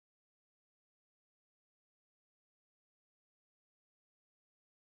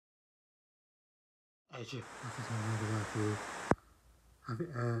AJ. This is another video for you.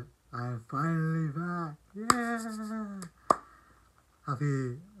 I'm finally back. Yeah.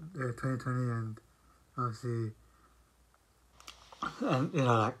 Happy 2020 and obviously, and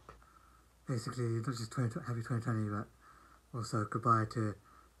like basically not just happy 2020, but also goodbye to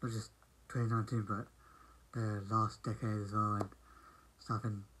not just 2019, but the last decade as well and stuff.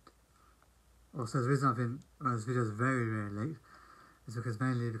 And also the reason I've been on this video is very late is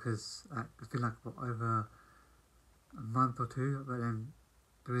mainly because it's been like over a month or two, but then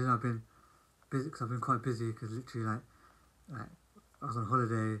the reason I've been busy, because I've been quite busy, because literally like I was on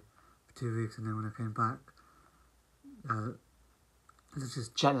holiday for 2 weeks, and then when I came back, it was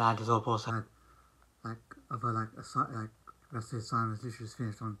just jet lagged as well. Also had rest of the assignments literally just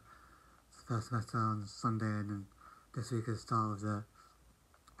finished on the first semester on Sunday, and then this week is the start of the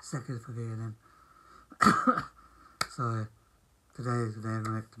second for the year. And then so today is the day I'm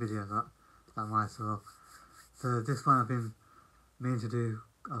gonna make the video that myself. So this one I've been meaning to do.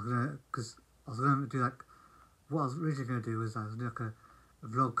 I was gonna do like what I was originally gonna do was I was doing like a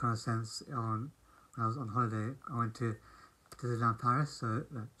vlog kind of sense on when I was on holiday. I went to Disneyland Paris,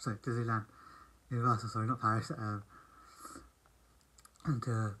 Disneyland Universal, sorry, not Paris, and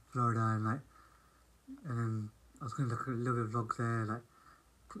to Florida, and then I was going to look at a little bit of vlogs there,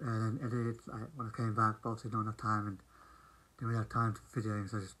 and then edit when I came back, but obviously not enough time and didn't really have time for videoing,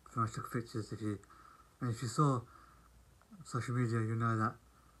 so I just pretty much took pictures. If you saw social media, you know that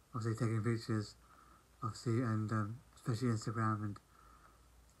obviously taking pictures, obviously, and especially Instagram, and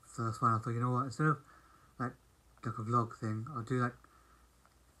so that's why I thought, you know what, instead of like a vlog thing, I'll do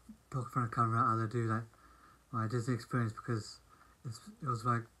talk in front of camera. I'll do my Disney experience, because it was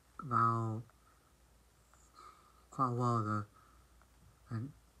like about quite a while though,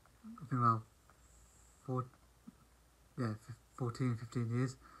 and I think about 14, 15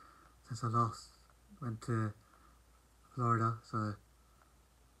 years since I last went to Florida, so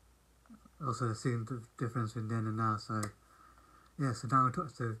also seeing the difference between then and now. So yeah, so now I'm going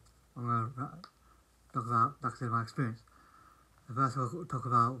to talk about, like I said, my experience. First I'll talk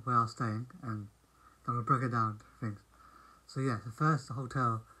about where I was staying, and I'm going to break it down to things. So yeah, the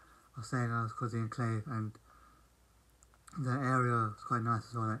hotel I was staying at was called the Enclave, and the area was quite nice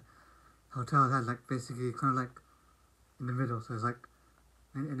as well. The hotel had basically kind of in the middle, so it's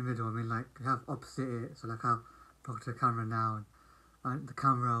in the middle. I mean, you have opposite it, so how I talk to the camera now, and the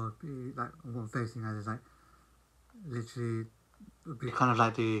camera would be what I'm facing at is literally would be kind of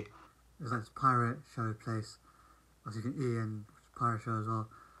it's this pirate show place, as you can eat, and pirate show as well.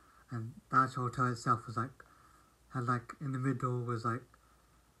 And the actual hotel itself was had in the middle was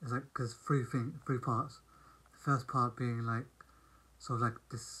it's because three parts. The first part being sort of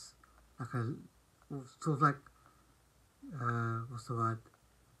this a sort of what's the word?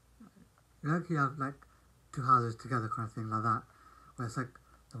 You have two houses together kind of thing like that, where it's the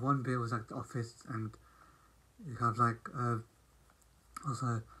one bit was the office, and you have also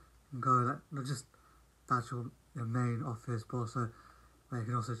you can go not just the actual main office, but also where you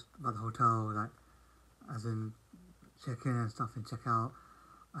can also the hotel as in check in and stuff and check out,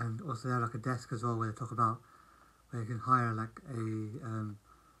 and also they have a desk as well where they talk about where you can hire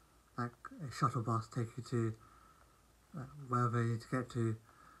a shuttle bus take you to wherever you need to get to,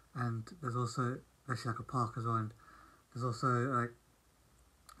 and there's also actually a park as well, and there's also a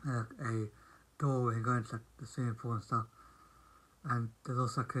door where you go into the swimming pool and stuff, and there's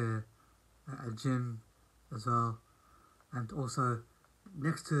also a gym as well, and also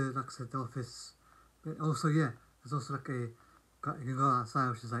next to I said the office, but also there's also you can go outside,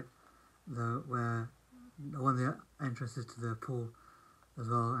 which is where one of the entrances to the pool as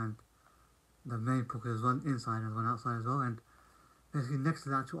well, and the main pool, because there's one inside and one outside as well. And basically next to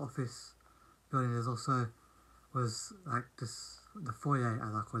the actual office building there's also was the foyer,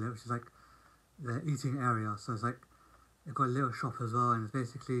 as I call it, which is the eating area. So it's you've got a little shop as well, and it's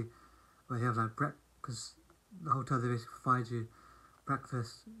basically where you have breakfast, because the hotel, they basically provide you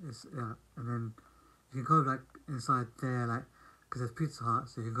breakfast, and then you can go inside there, because there's Pizza Hut,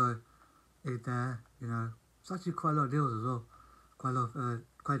 so you can go eat there. It's actually quite a lot of deals as well, quite a lot of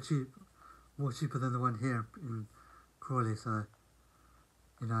quite cheap, more cheaper than the one here in Crawley. So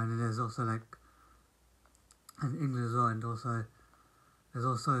and then there's also in England as well, and also there's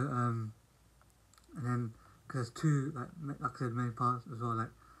also and then because there's two I said main parts as well,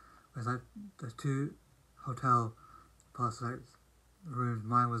 where there's two hotel parts, rooms.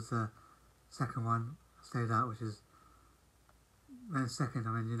 Mine was the second one I stayed at, which is second,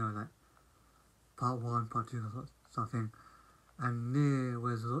 I mean, part one, part two, something. And near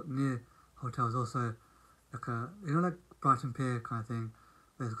hotel was also Brighton Pier kind of thing,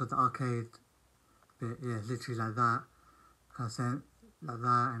 where it's got the arcade bit, yeah, literally like that, kind of saying like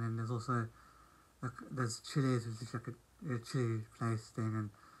that, and then there's also like there's Chili's, which is like a chili place thing, and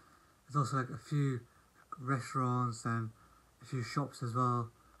there's also like a few restaurants and a few shops as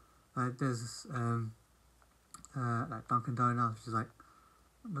well. Like there's this, like Dunkin' Donuts, which is like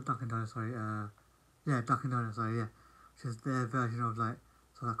not Dunkin' Donuts, sorry, yeah, Dunkin' Donuts, sorry, yeah, which is their version of like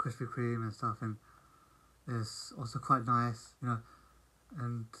sort of like Krispy Kreme and stuff, and it's also quite nice, you know,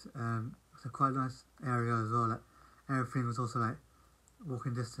 and it's a quite nice area as well. Like everything was also like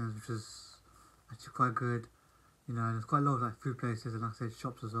walking distance, which was actually quite good, you know. And there's quite a lot of like food places and like I said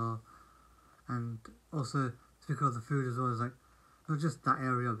shops as well. And also speaking of the food as well, is like not just that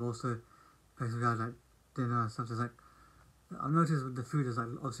area, but also places we had like dinner and stuff. There's like I've noticed with the food is like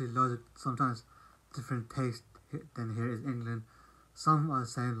obviously loads of sometimes different taste than here is England. Some are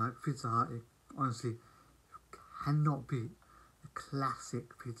saying like Pizza Hut, it honestly cannot beat a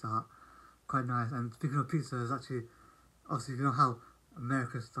classic Pizza Hut. Quite nice. And speaking of pizza, is actually obviously you know how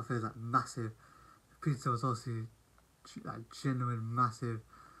American stuff is like massive. Pizza was obviously like genuine massive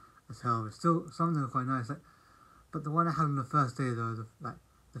as hell. But still, some of them are quite nice. Like, but the one I had on the first day though,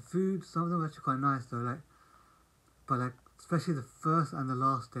 the food, some of them were actually quite nice though. Like, but like especially the first and the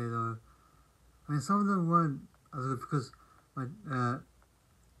last day though. I mean, some of them weren't as good because my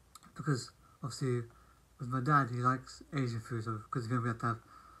because obviously with my dad he likes Asian food, so because of him we had to have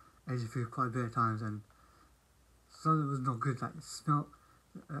Asian food quite a bit of times, and some of it was not good. Like it smelled,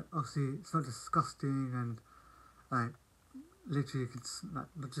 obviously it smelled disgusting, and like literally you could like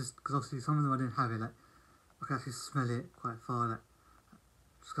not just because obviously some of them I didn't have it. Like I could actually smell it quite far. Like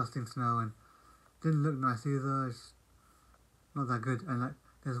disgusting smell, and didn't look nice either. It's not that good. And like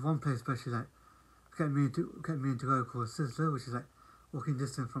there's one place especially like kept me to go called Sizzler, which is like walking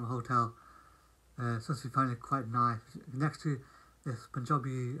distance from a hotel. So we found it quite nice next to this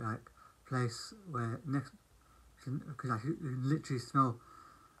Punjabi like place where next because like, you literally smell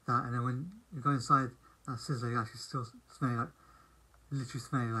that, and then when you go inside that Sizzler, you actually still smell like literally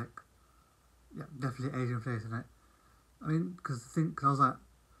smell like yeah, definitely Asian place. And like I mean, because the thing, cause I was like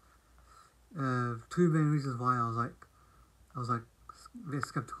two main reasons why I was like a bit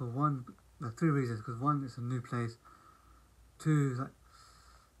skeptical. One, three reasons, because one, it's a new place. Two, like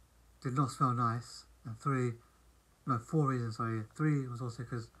did not smell nice, and three, no, four reasons. Sorry, three was also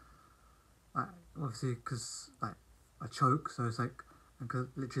because like obviously because like I choke, so it's like because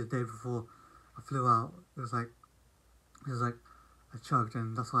literally the day before I flew out, it was like I choked,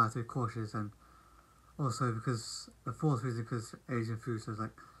 and that's why I had to be cautious. And also because the fourth reason because Asian food, so it's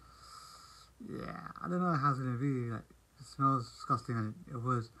like yeah, I don't know how it's gonna be. Like it smells disgusting, and it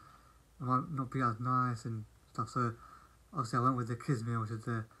might not be as nice and stuff. So obviously I went with the kids meal, which is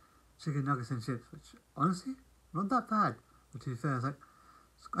the chicken nuggets and chips, which honestly not that bad. But to be fair,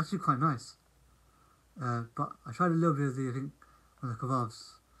 it's actually quite nice. But I tried a little bit of the I think one of the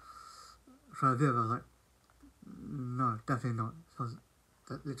kebabs. I tried a bit, but I was like, no, definitely not.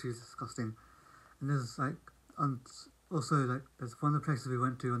 That literally is disgusting. And there's like, and also like there's one of the places we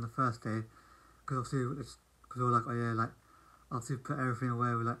went to on the first day, because obviously because we were like, oh yeah, like after we put everything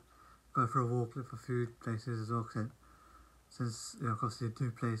away, we like go for a walk, look for food places as well. Since you know, obviously a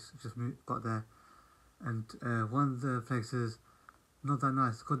new place just got there, and one of the places not that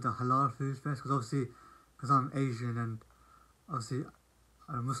nice. It's called the Halal Food Fest because obviously because I'm Asian and obviously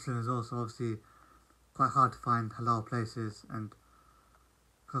I'm a Muslim as well, so obviously quite hard to find halal places, and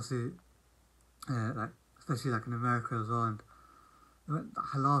obviously like especially like in America as well. And we went the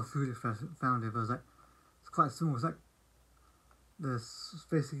Halal Food Express found it, but it was like it's quite small. It's like it's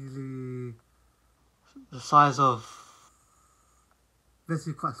basically the size of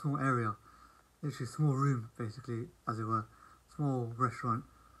basically quite a small area, literally a small room basically as it were, small restaurant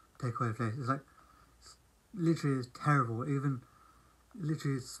takeaway place. It's like literally it's terrible. Even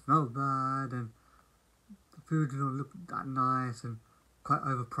literally it smelled bad, and the food didn't look that nice, and quite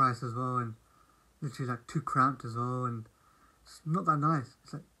overpriced as well, and literally like too cramped as well, and it's not that nice.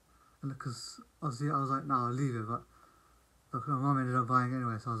 It's like, and because obviously I was like, no, I'll leave it, but my mum ended up buying it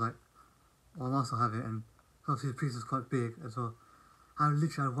anyway, so I was like, well, I must have it, and obviously the piece was quite big as well. I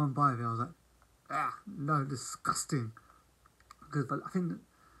literally had one bite of it. I was like, ah, no, disgusting. Because, but I think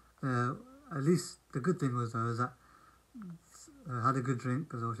at least the good thing was though is that I had a good drink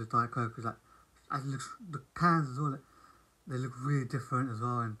because I was just Diet Coke. Because like, the cans as well, like, they look really different as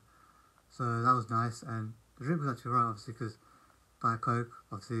well, and so that was nice. And the drink was actually right, obviously, because Diet Coke,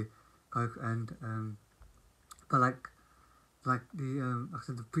 obviously, Coke, and but like the like I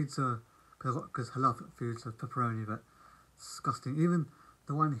said, the pizza because halal food, so pepperoni, but disgusting. Even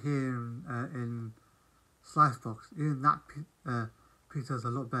the one here in Slicebox, even that pizza is a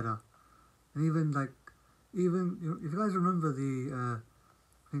lot better. and even like even if you guys remember the I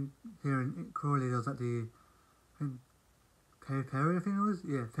think here in Crawley there was like the I think Peri Peri, I think it was,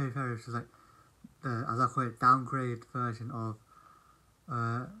 yeah, Peri Peri, which was like the, as I call it, downgrade version of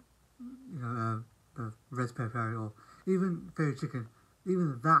uh the red Peri Peri, or even Peri Chicken.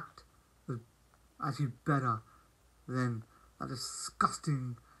 Even that was actually better than that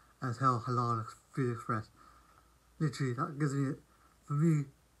disgusting as hell halal food express. Literally, that gives me, for me,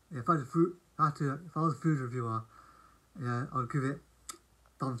 if I had to, if I was a food reviewer, yeah, I would give it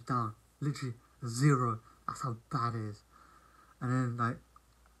thumbs down. Literally 0. That's how bad it is. And then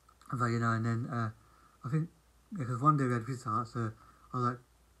and then I think because one day we had Pizza Hut, so I was like,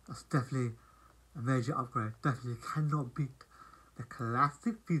 that's definitely a major upgrade. Definitely cannot beat the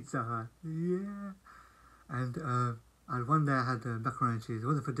classic Pizza Hut. Yeah. And one day I had macaroni and cheese. It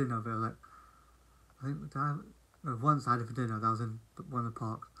wasn't for dinner, but like I think once I had it for dinner. That was in one of the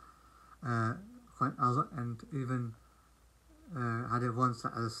parks. And even had it once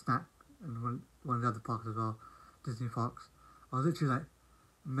as a snack in one of the other parks as well, Disney parks. I was literally like,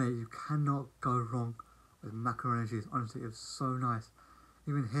 mate, you cannot go wrong with macaroni and cheese. Honestly, it was so nice.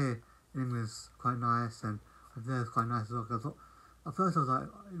 Even here in England, it's quite nice, and over there it's quite nice as well. Cause I thought, at first I was like,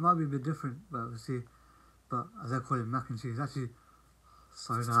 it might be a bit different, but we'll see. But as I call it, mac and cheese, actually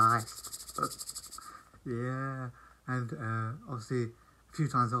so nice. Yeah, and obviously a few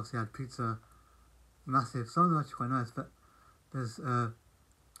times obviously I had pizza, massive. Some of them are actually quite nice, but there's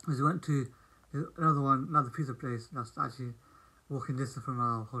we went to another pizza place that's actually walking distance from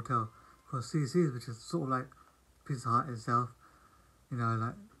our hotel called CC's, which is sort of like Pizza Hut itself, you know,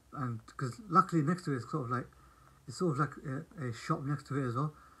 like, and because luckily next to it is sort of like a shop next to it as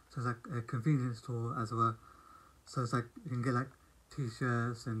well, so it's like a convenience store as well. So it's like you can get like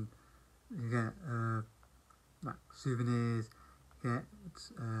t-shirts, and you get like souvenirs, get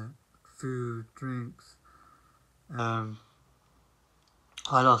food, drinks,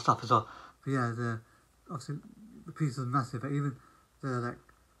 quite a lot of stuff as well. But yeah, obviously the pizza's massive, but even the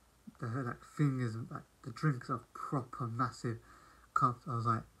thing is like the drinks are proper massive cups. I was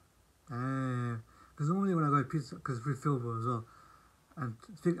like, damn. Because normally when I go to pizza, because it's refillable as well, and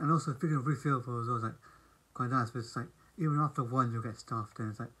also speaking of refillable as well, it's like quite nice. But it's like even after one you'll get stuffed, and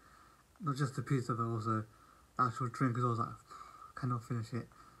it's like not just the pizza but also the actual drink as well. I was like, cannot finish it,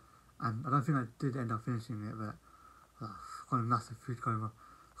 and I don't think I did end up finishing it, but quite a massive food coma,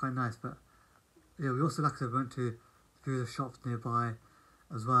 quite nice. But yeah, we also, like I said, went to a few of the shops nearby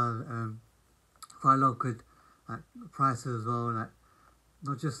as well. Quite a lot of good like prices as well. Like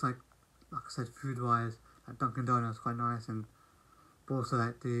not just like I said, food wise, like Dunkin' Donuts quite nice, and but also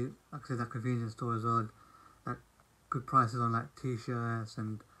like I said, that convenience store as well. Like good prices on like t-shirts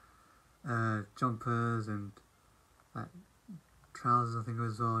and jumpers and like trousers, I think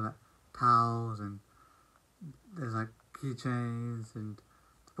as well, like towels, and there's like keychains and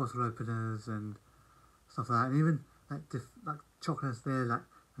bottle openers and stuff like that, and even like chocolates there, like,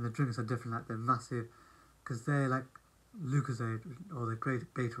 and the drinks are different, like they're massive because they're like Lucozade or the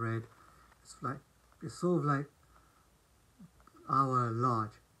Great Gatorade. It's sort of like our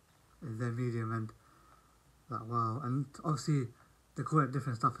large is their medium, and like wow, and obviously they call it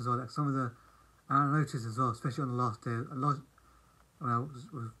different stuff as well. Like some of the, and I noticed as well, especially on the last day, when I was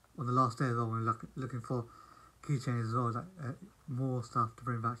on the last day as well, when we were looking for keychains as well, like more stuff to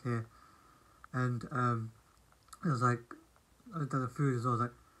bring back here, and it was like the food as well,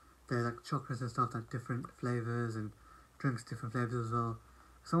 like they're like chocolates and stuff, like different flavors, and drinks different flavors as well.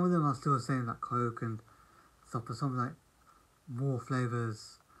 Some of them are still the same, like Coke and stuff, but some like more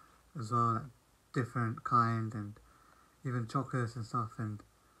flavors as well, like different kind, and even chocolates and stuff. And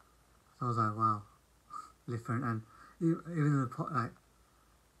so I was like, wow, different. And even the like,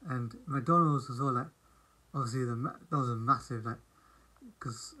 and McDonald's as well, like obviously those are massive, like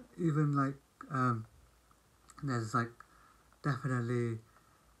because even like there's like definitely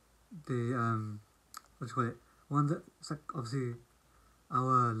the what do you call it, one that's like obviously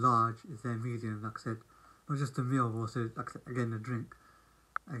our large is their medium, like I said, not just the meal but also like I said, again the drink,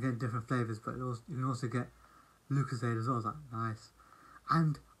 again different flavors, but also, you can also get Lucozade as well. It's like nice.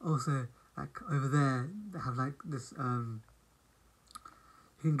 And also like over there they have like this you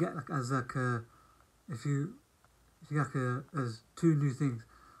can get like as like a, if you like there's two new things,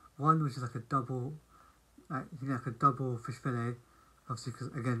 one which is like a double, like you can get like a double fish fillet, obviously because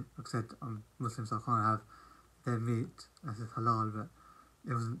again like I said I'm Muslim, so I can't have their meat as it's halal, but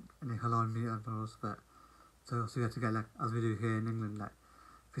there wasn't any halal meat at McDonald's. But so you have to get like as we do here in England, like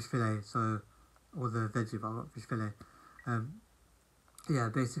fish fillet, so or the veggie, but I got fish fillet. Um, yeah,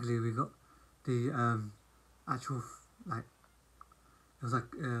 basically we got the actual like it was like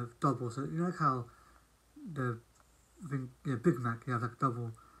double. So you know like how the thing, yeah, Big Mac, you have like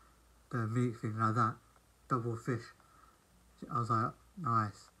double the meat thing like that, double fish. I was like,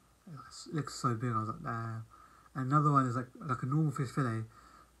 nice. It looks so big. I was like, damn. Another one is like a normal fish fillet,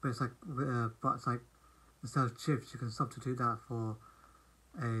 but it's like but it's like instead of chips, you can substitute that for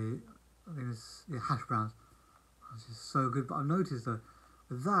I think it's hash browns, which is so good. But I've noticed though,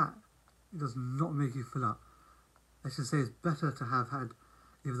 with that, it does not make you fill up. Let's just say it's better to have had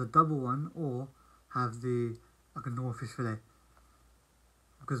either the double one or have the like a normal fish fillet,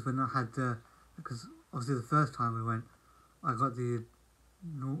 because when I had because obviously the first time we went, I got the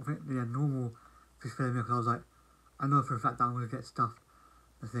normal fish fillet meal because I was like, I know for a fact that I'm gonna get stuffed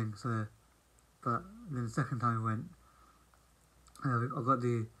the thing. So, but then the second time we went, I got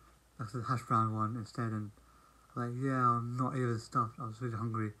the hash brown one instead, and like yeah, I'm not even stuffed. I was really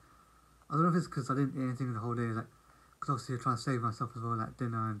hungry. I don't know if it's because I didn't eat anything the whole day, like because obviously I'm trying to save myself as well, like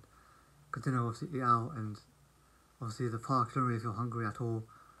dinner, and because dinner obviously eat out, and obviously the park I don't really feel hungry at all.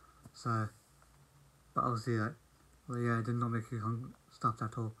 So, but obviously like, well yeah, it did not make you stuffed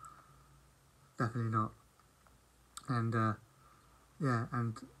at all. Definitely not. And yeah,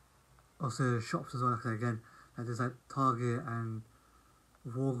 and also shops as well. Like again, like there's like Target and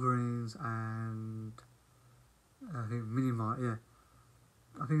Walgreens and I think Minimart. Yeah,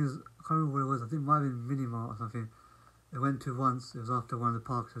 I think I can't remember what it was. I think it might have been Minimart or something. I went to once. It was after one of the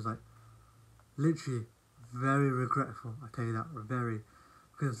parks. It was like literally very regretful. I tell you that, very,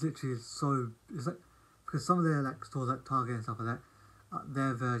 because literally it's so. It's like because some of their like stores like Target and stuff like that,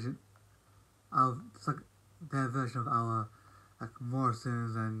 their version of it's like their version of our like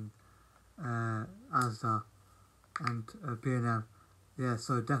Morrison's and Asda and B&M. Yeah,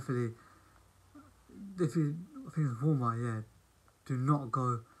 so definitely if you I think it's Walmart, yeah, do not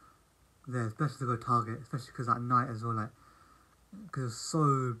go there. It's better to go Target, especially because at night as well, like because it's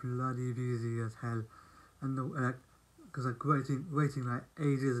so bloody busy as hell, and the like because like waiting like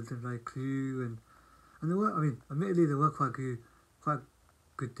ages until like queue and they were. I mean, admittedly they were quite good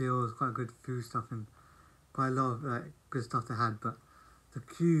deals, quite good food stuff, and quite a lot of like good stuff they had, but the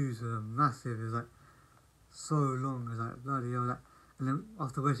queues were massive. It was like so long. It was like bloody hell, like, and then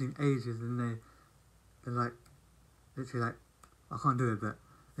after waiting ages, and they're like literally like I can't do it, but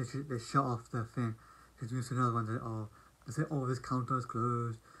they shut off the thing. Because moved to another one. They say this counter is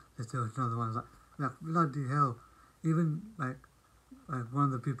closed. Let's do another one. It's like bloody hell. Even like one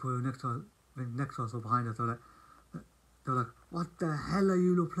of the people next to us, I think next to us or behind us, they were like, what the hell are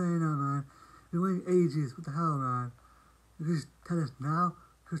you lot playing at, man? You're waiting ages. What the hell, man? You can just tell us now.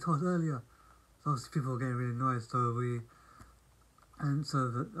 You could have told us earlier. So obviously people were getting really annoyed. Obviously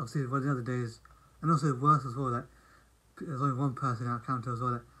one of the other days, and also worse as well, like there's only one person at counter as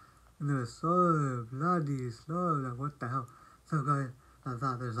well, like, and they were so bloody slow, like what the hell? So going like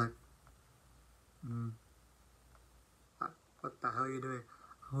that, there's like, what the hell are you doing?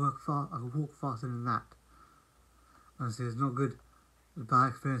 I can walk faster than that. Honestly, it's not good. The bad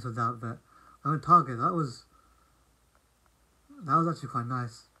experience with that, but I went Target. That was actually quite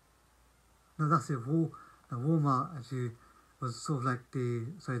nice. No, that's it. The Walmart actually was sort of like the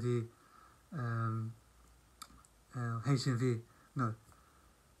HMV. No,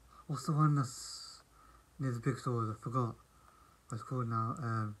 what's the one that's near the big stores? I forgot what it's called now.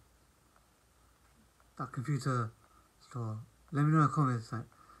 That computer store. Let me know in the comments. Like,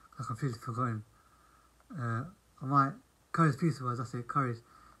 I've completely forgotten. I might Curry's Pizza was. That's it. Curry's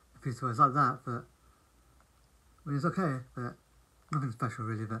Pizza was like that, but I mean it's okay, but nothing special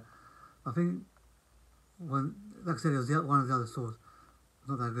really. But I think like I said, it was one of the other stores.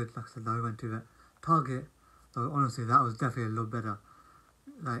 Not that good. Like I said, that we went to, but Target. So honestly, that was definitely a lot better.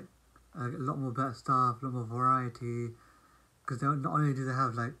 Like a lot more better stuff, a lot more variety. Because not only do they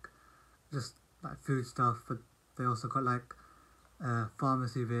have like just like food stuff, but they also got like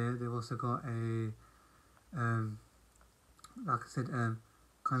pharmacy beer. They've also got a like I said, kind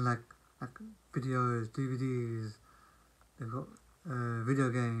of like videos, DVDs. They've got video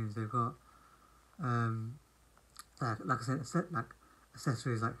games. They've got like I said, like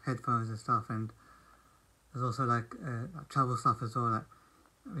accessories like headphones and stuff, and there's also like travel stuff as well. Like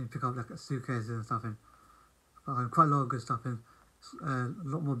I mean, pick up like suitcases and stuff, and quite a lot of good stuff, and a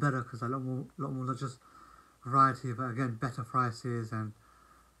lot more better because a lot more not just variety, but again better prices, and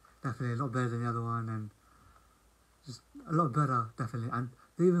definitely a lot better than the other one, and just a lot better definitely. And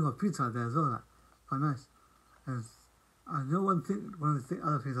they even got pizza there as well, like quite nice. And I know one of the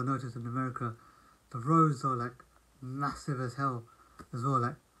other things I noticed in America, the roads are like massive as hell as well.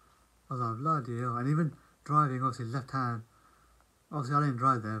 Like I was like bloody hell, and even driving obviously left hand. Obviously I didn't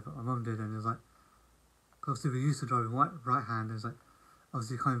drive there, but my mum did, and it was like obviously we used to driving right hand. It's like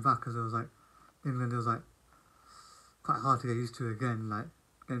obviously coming back, because it was like England, it was like quite hard to get used to again, like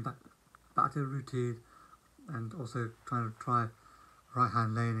getting back to the routine, and also trying to try right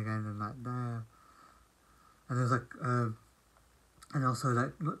hand lane again, and like there, and there's like and also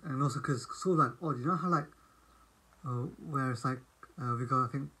like and also because sort of like, oh, do you know how like where it's like we go, I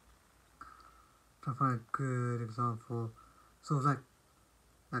think, trying to find a good example, sort of like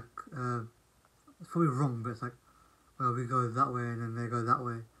it's probably wrong, but it's like, well, we go that way and then they go that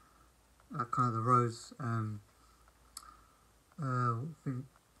way, like kind of the roads. I think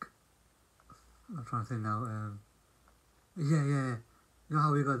I'm trying to think now. Yeah. You know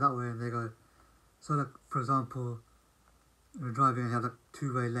how we go that way and they go. So like, for example, we're driving and you have like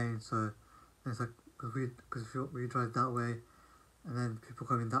two-way lanes. So it's like because we drive that way, and then people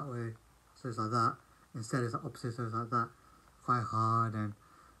coming that way. So it's like that. Instead, it's the opposite. So it's like that. Quite hard, and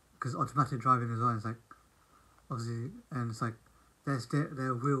because automatic driving as well. It's like obviously, and it's like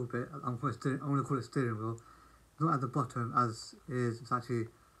their wheel bit. I'm going to call it steering wheel. Not at the bottom as is. It's actually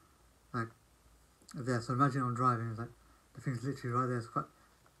like there. So imagine I'm driving. It's like the thing's literally right there. It's quite,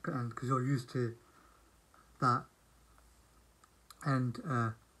 and because you're used to that, and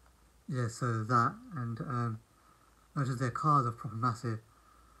yeah, so that, and notice their cars are proper massive.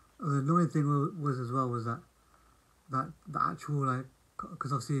 The annoying thing was as well was that the actual like,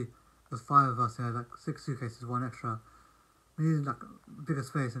 because obviously there's five of us, there like 6 suitcases, one extra. We needed like bigger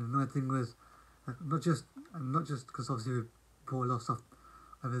space, and the annoying thing was like not just because obviously we brought a lot of stuff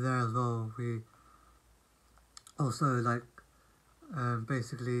over there as well. We also like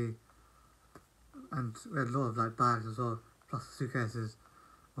basically, and we had a lot of like bags as well, plus the suitcases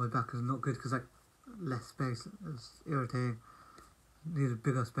on the back is not good because like less space. It's irritating. Needed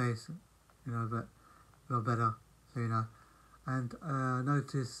bigger space, but a lot better. So and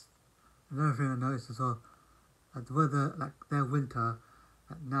noticed another thing I noticed as well. Like the weather, like their winter,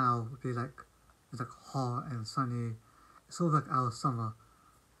 like now would be like it's like hot and sunny. It's sort of like our summer.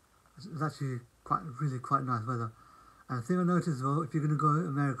 It's actually really quite nice weather. And the thing I noticed as well, if you're gonna go to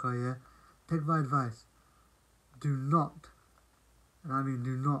America, yeah, take my advice. Do not, and I mean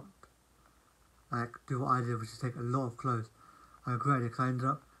do not, like do what I did, which is take a lot of clothes. I regret it because I ended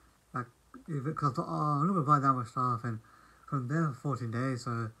up like because I thought, oh, I'm not gonna buy that much stuff, and from there for 14 days,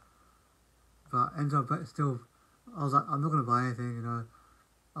 so but ended up still. I was like, I'm not gonna buy anything,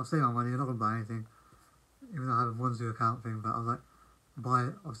 I'll save my money. I'm not gonna buy anything, even though I have a Monzo account thing. But I was like,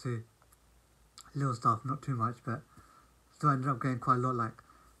 buy obviously little stuff, not too much, but still ended up getting quite a lot. Like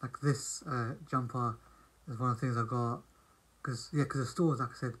this jumper is one of the things I got because the stores,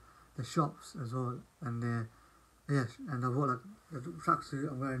 like I said, the shops as well, and and I bought like the tracksuit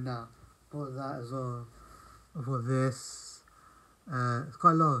I'm wearing now. Bought that as well. I bought this. It's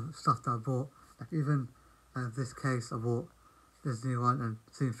quite a lot of stuff that I bought. Like even this case I bought Disney one and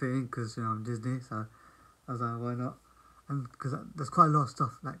seemed fitting because I'm Disney, so I was like, why not? And because there's quite a lot of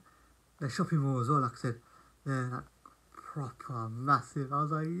stuff like their shopping mall as well. Like I said, they're like proper massive. I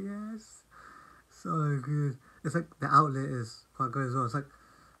was like, yes, so good. It's like the outlet is quite good as well. It's like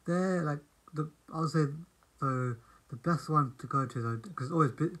they're like I would say the best one to go to though, because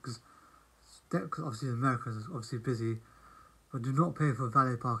always because obviously America is obviously busy, but do not pay for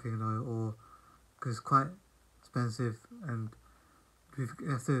valet parking though, or because it's quite expensive, and you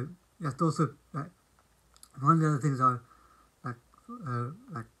have to also like one of the other things I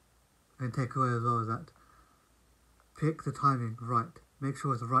like can take away as well is that pick the timing right. Make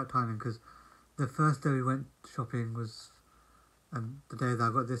sure it's the right timing because the first day we went shopping was, and the day that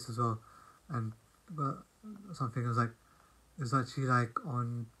I got this as well, and but something was like it was actually like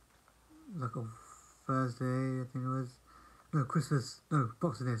on like a Thursday I think it was,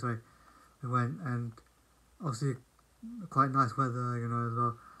 Boxing Day, sorry. We went and obviously quite nice weather as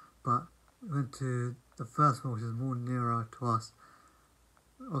well, but we went to the first one which is more nearer to us.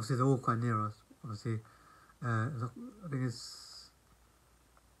 Obviously they're all quite near us, obviously. I think it's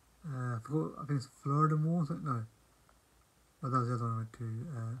I think it's Florida Mall, no. Well, that was the other one I went to.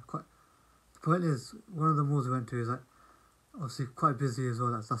 The point is, one of the malls we went to is like obviously quite busy as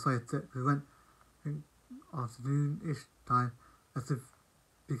well. That's why we went, I think, afternoon-ish time. You have to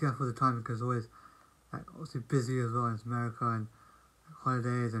be careful with the timing because always like obviously busy as well. And it's America and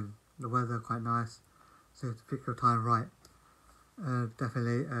holidays and the weather quite nice, so you have to pick your time right.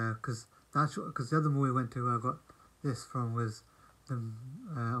 Definitely, because the other mall we went to where I got this from was I'm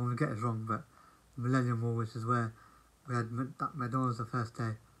gonna get it wrong, but the Millennium Mall, which is where we had that McDonald's the first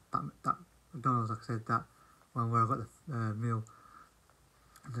day. That McDonald's, like I said, that one where I got the meal,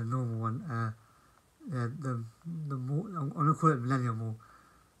 the normal one. The mall. I'm gonna call it Millennium Mall.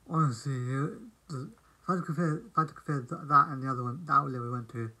 Honestly, if if I had to compare that and the other one, the outlet we went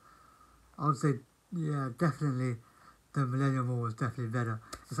to, I would say, yeah, definitely the Millennium Mall was definitely better.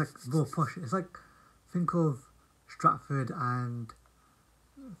 It's like more posh. It's like, think of Stratford and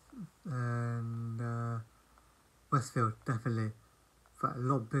Westfield, definitely, but a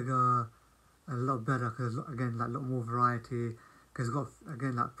lot bigger, a lot better, because again, like a lot more variety, because it's got,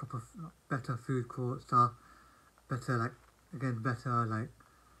 again, like proper, better food court stuff, better, like, again, better, like,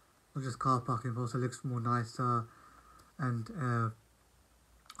 not just car parking, but also looks more nicer, and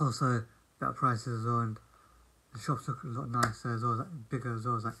also better prices as well, and the shops look a lot nicer as well, like bigger as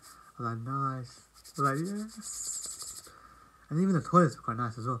well. I was like, nice. I was like, yes. And even the toilets were quite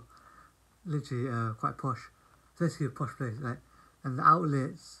nice as well. Literally, quite posh. It's basically a posh place. Like, and the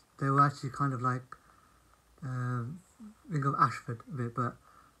outlets, they were actually kind of like, think of Ashford a bit, but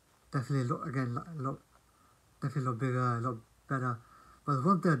definitely a lot, again, like, a lot, definitely a lot bigger, a lot better. But the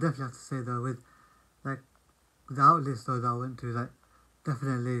one thing I definitely have to say though, with like the outlets though that I went to, like,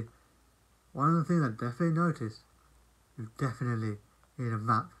 definitely one of the things I definitely noticed, you definitely need a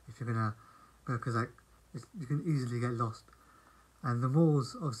map if you're gonna go, because like you can easily get lost. And the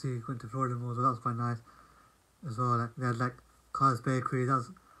malls, obviously, went to Florida malls, so that was quite nice as well. Like they had like Carl's Bakery. I was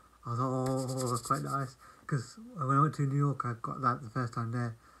like, oh, that's quite nice. Because when I went to New York, I got that the first time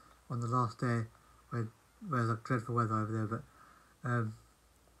there on the last day, where it was like dreadful weather over there, but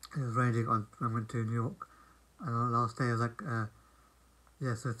it was raining on when I went to New York. And on the last day, I was like,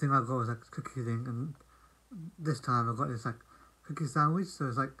 yeah. So the thing I got was like a cookie thing, and this time I got this like cookie sandwich. So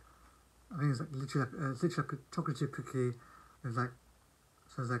it's like, I think it's like literally like it's literally like a chocolate chip cookie with like,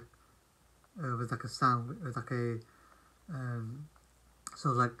 so it's like with like a sandwich with like a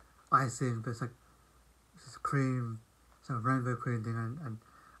sort of like icing, but it's like just cream, some rainbow cream thing, and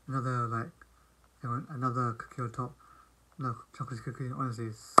another like, you know, another cookie on top. No, chocolate cookie. Honestly,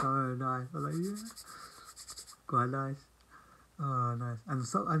 it's so nice. I was like, yeah, quite nice. Oh, nice.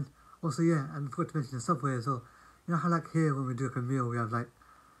 And also, yeah, and I forgot to mention the Subway as well. You know how like here when we do like a meal, we have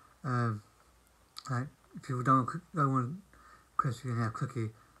um like if you don't want crisp, you can have cookie.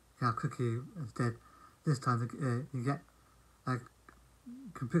 You can have cookie instead. This time you get like,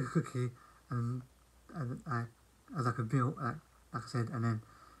 you can pick a cookie and as like a meal, like I said, and then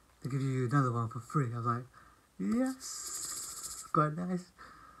they give you another one for free. I was like, yes, quite nice.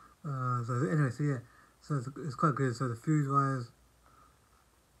 So anyway, so yeah, so it's quite good. So the food wise,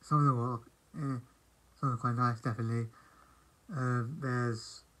 some of them were, some of them quite nice, definitely.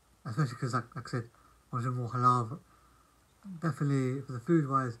 There's, especially because like I said, I wanted more halal. Definitely for the food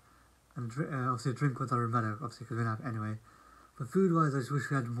wise, and obviously drink was our better, obviously because we didn't have it anyway. But food wise, I just wish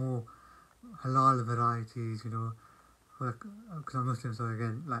we had more halal varieties, you know, because I'm Muslim, so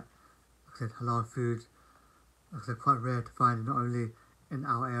again, like I said, halal food, like I said, quite rare to find, not only in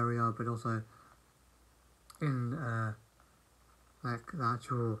our area, but also in like the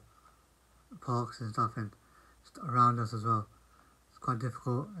actual parks and stuff, and just around us as well. It's quite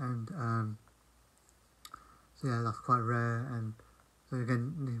difficult, and so yeah, that's quite rare, and so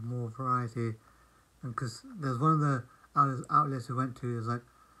again, need more variety. And because there's one of the outlets we went to,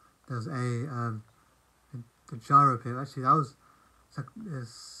 there's a the gyro pit. Actually, that was,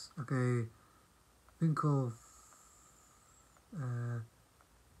 it's like a, think of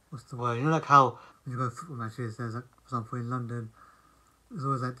what's the word? You know, like how when you go to football matches, there's like, for example, in London, there's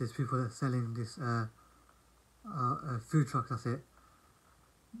always like these people that are selling this food trucks. That's it.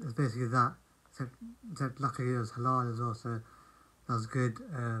 It's basically that. Except luckily it was halal as well, so that was good.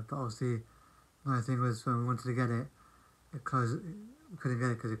 But obviously, another thing was when we wanted to get it, it closed. We couldn't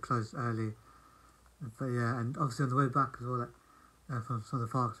get it because it closed early. But yeah, and obviously on the way back as well, like from some of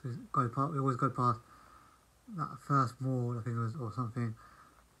the parks, we always go past that first mall, I think it was, or something,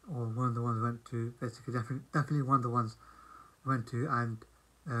 or one of the ones we went to. Basically, definitely one of the ones we went to, and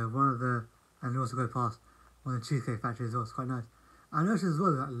and we also go past one of the cheesecake factories as well. It's quite nice. I noticed as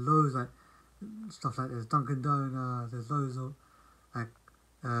well, like loads like stuff like there's Dunkin' Donuts, there's loads of like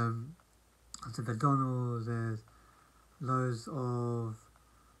there's McDonald's, there's loads of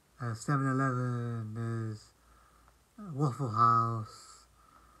 7-Eleven, there's Waffle House,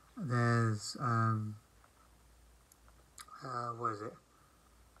 there's what is it?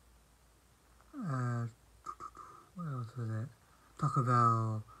 What else was it? Taco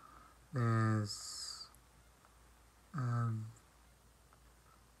Bell. There's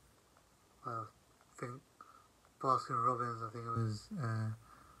well, I think Baskin Robbins. I think it was.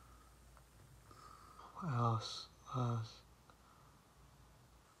 What else?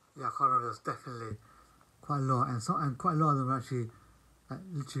 Yeah, I can't remember. There's definitely quite a lot, and quite a lot of them are actually like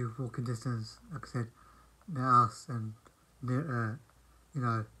literally walking distance. Like I said, near us and near you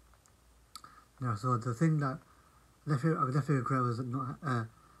know, Yeah, so the thing that I definitely regret was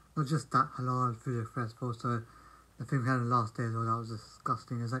not just that halal food express, but also the thing we had on the last day as well. That was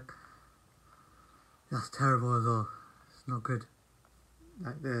disgusting. It's like that's terrible as well. It's not good.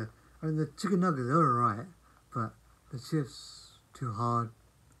 Like the chicken nuggets they're alright, but the chips too hard,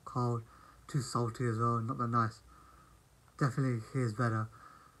 cold, too salty as well. Not that nice. Definitely here's better.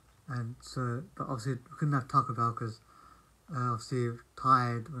 And so, but obviously we couldn't have Taco Bell because obviously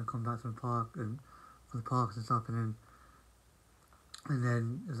tired when I come back from the park and from the parks and stuff, and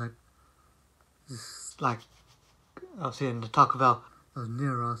then it's like just like obviously in the Taco Bell that was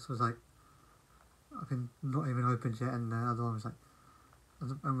near us was like I think not even opened yet, and the other one was like I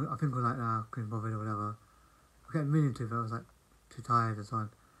think we were like nah, couldn't bother or whatever. I kept meaning to, but I was like too tired and so on.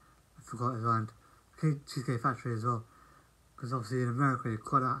 I forgot as well. And Cheesecake Factory as well, because obviously in America you've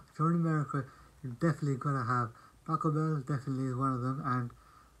gotta, if you're in America you definitely gotta have Taco Bell. Definitely is one of them, and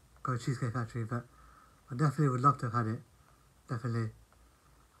go to Cheesecake Factory. But I definitely would love to have had it, definitely.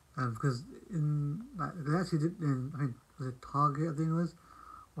 Because in like they actually did in I think was it Target I think it was,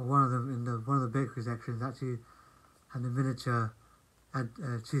 or one of them in the one of the bakery sections actually had a miniature at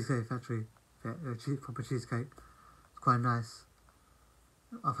Cheesecake Factory, proper cheesecake. It's quite nice.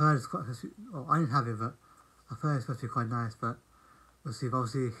 I've heard it's quite. Well, I didn't have it, but I've heard it's supposed to be quite nice. But we'll see. But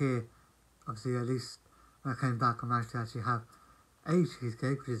obviously here, obviously at least when I came back, I managed to actually have a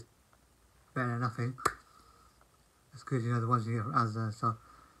cheesecake, which is better than nothing. It's good, you know, the ones you get from Asda and stuff.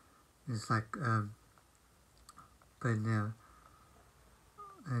 It's like put in the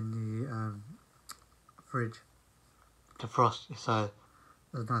fridge to frost, so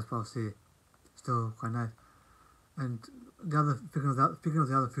that's nice. But obviously still quite nice. And the other speaking of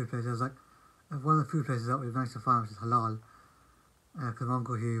the other food places, like one of the food places that we managed to find, which is halal, because my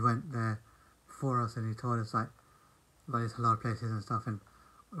uncle he went there before us and he told us like about these halal places and stuff. And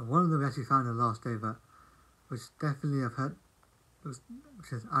one of them we actually found the last day, but which definitely I've heard,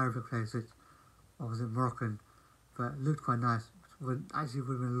 which is Arabic place, which or was it Moroccan, but it looked quite nice. Would have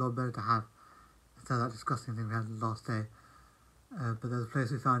been a lot better to have instead of that disgusting thing we had the last day. But there's a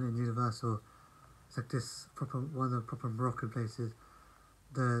place we found in Universal. It's like this proper one of the proper Moroccan places.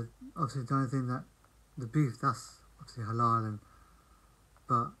 Obviously the only thing that the beef that's obviously halal,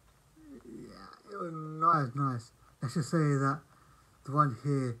 but yeah, it was not as nice. Let's just say that the one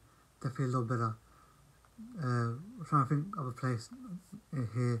here definitely a lot better. I'm trying to think of a place in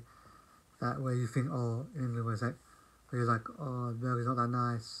here that where you think in England where it's like where you're like the burger's not that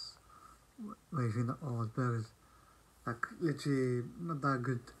nice. Where you think that the burger's like literally not that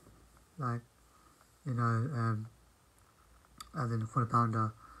good, like you know, as in a quarter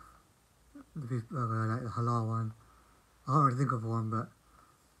pounder, the beef burger, like the halal one. I can't really think of one, but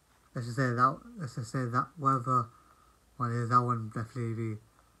let's just say that whatever one is, that one definitely be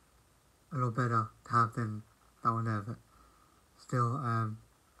a lot better to have than that one there. But still,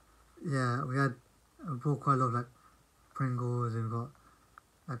 yeah, we bought quite a lot of like Pringles, and we got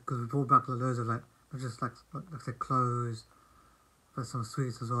like because we brought back loads of like not just like I said clothes, but some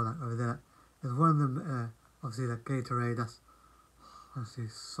sweets as well. Like over there, there's one of them. Obviously, like Gatorade. That's honestly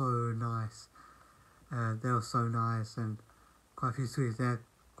so nice. They were so nice, and quite a few sweets there,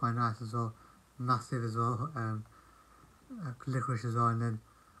 quite nice as well. Massive as well. Licorice as well, and then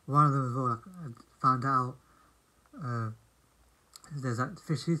one of them as well. Like, I found out there's like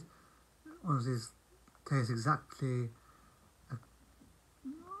fishies. Honestly, tastes exactly.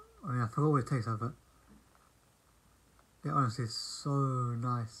 I mean, I forgot what it tastes like, but it honestly is so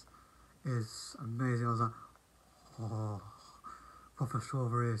nice. It's amazing. I was like, oh, proper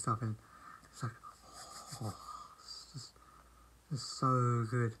strawberry and stuff, and it's like, oh, it's so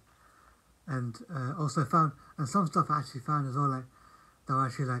good. And also found, and some stuff I actually found as well, like, that were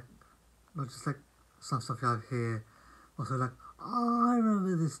actually like, not just like some stuff you have here, also like, oh, I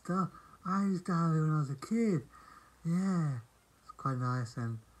remember this stuff. I used to have it when I was a kid. Yeah, it's quite nice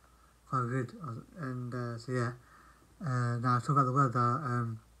and quite good. And so yeah, now I talk about the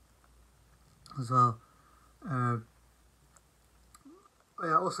weather as well.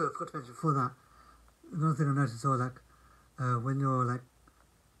 Yeah, also I forgot to mention before that, another thing I noticed as well, like when you're like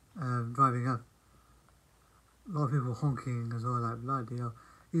driving up, a lot of people honking as well, like bloody hell.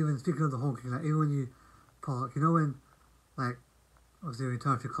 Even speaking of the honking, like even when you park, you know when like obviously when you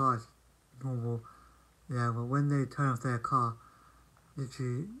turn off your car, it's normal. Yeah, but when they turn off their car,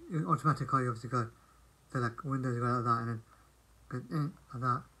 literally in automatic car, you obviously go. So like windows go like that, and then go like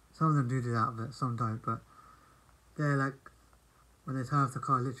that. Some of them do that, but some don't. But they're like when they turn off the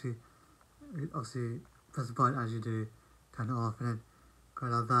car, literally, obviously press the button as you do, turn it off, and then go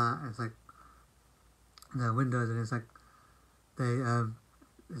like that. And it's like the windows, and it's like they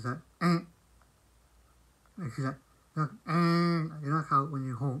it's like makes you like, you know like how when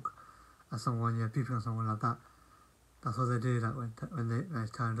you honk at someone, you're beeping on someone like that. That's what they do, like when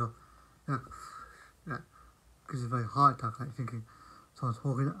it's turned off. Like, like, gives you a very heart attack, like thinking someone's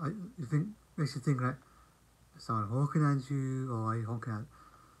honking. You think makes you think like, is someone honking at you, or are you honking at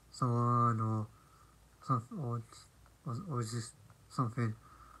someone, or something, or just something.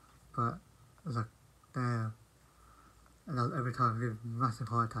 But it's like, damn. And that was every time I give a massive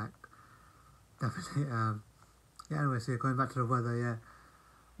heart attack. Definitely. Yeah. Anyway, so going back to the weather, yeah.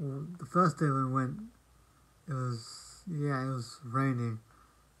 Well, the first day when we went, it was raining,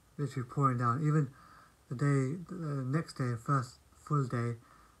 literally pouring down. Even the next day, first full day,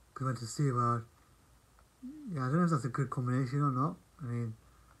 we went to SeaWorld. Yeah, I don't know if that's a good combination or not. I mean,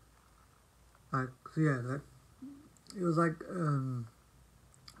 like, so yeah, like, it was like,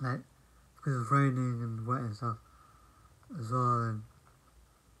 because it was raining and wet and stuff as well, and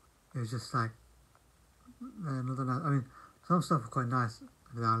it was just like, not that nice. I mean, some stuff was quite nice,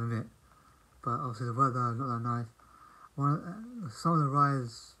 I'll admit, but obviously the weather not that nice. Some of the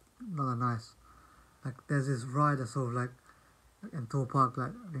rides not that nice. Like, there's this ride that's sort of like in Thor Park,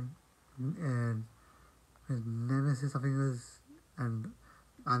 like I think, and Nemesis, I think it was, and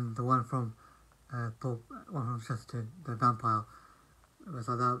the one from one from Chesterton, the vampire. It was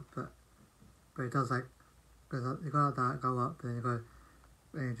like that, but it does like, goes up, you go like that, go up, then you go,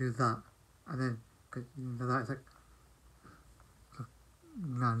 and you do that, and then that, it's like,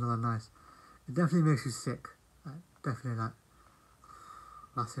 no, not that nice. It definitely makes you sick. Like, definitely like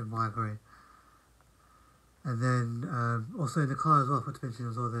massive migraine. And then also in the car as well, I forgot to mention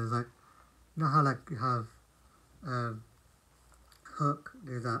as well, there's like, you know how like you have hook,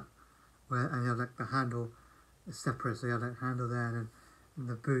 do that, where, and you have like the handle is separate, so you have like handle there, and then in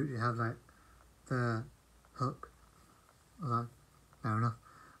the boot you have like the hook. Like, fair enough.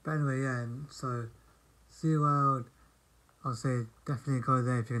 But anyway, yeah, and so SeaWorld, I'll say definitely go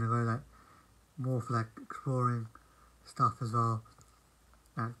there if you're gonna go like more for like exploring stuff as well,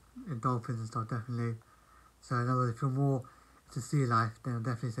 like in dolphins and stuff, definitely. So in other words, if you're more into sea life, then I'll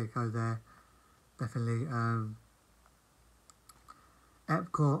definitely say go there. Definitely.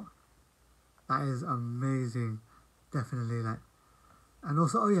 Epcot, that is amazing. Definitely, like, and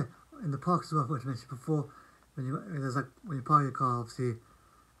also, oh yeah, in the parks as well, I forgot to mention before, when you park your car, obviously,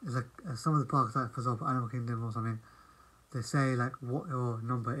 there's like some of the parks, like for example Animal Kingdom or something, they say like what your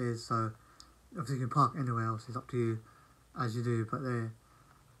number is, so obviously you can park anywhere else, it's up to you as you do,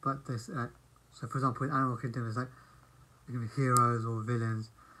 but this so for example in Animal Kingdom it's like you can be heroes or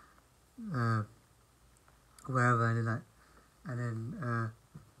villains, wherever, and then and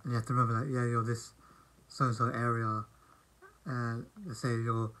you have to remember like, yeah, you're this so and so area, let's say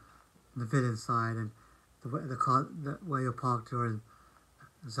you're on the villain side, and the car where you're parked, you're in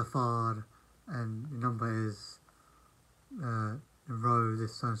Zafar, and your number is in row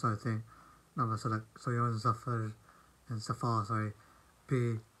this so and so thing number, so you're on Zafar and Safar, sorry,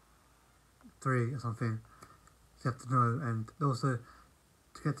 B3 or something. So you have to know, and also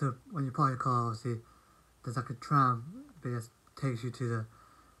to get to when you park your car, obviously there's like a tram that takes you to the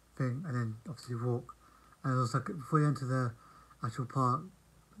thing, and then obviously you walk, and also like, before you enter the actual park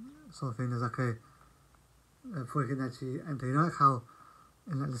sort of thing, there's like before you can actually enter, you know like how,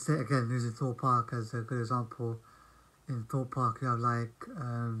 and like, let's say again using Thor Park as a good example, in Thor Park you have like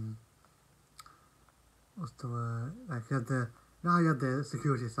what's the word, like you have you have the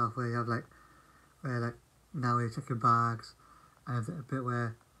security stuff where you have like, where like now you check your bags, and a bit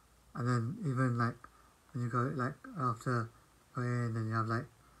where, and then even like when you go like after go in, and you have like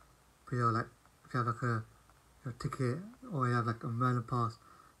for your like, if you have like your ticket, or you have like a Merlin pass,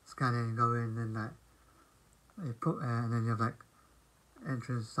 scan it and go in, and like you put and then you have like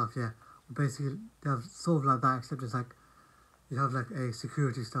entrance stuff, yeah. Basically they have sort of like that, except it's like you have like a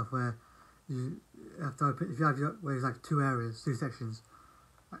security stuff where you have to open, if you have where it's like two sections,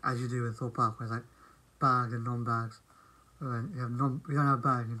 like, as you do in Thor Park, where it's like bags and non-bags. When you don't have a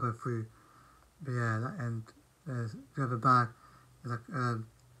bag, you go through. But yeah, and if you have a bag, it's like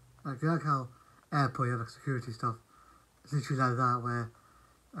you like how airport you have like security stuff. It's literally like that, where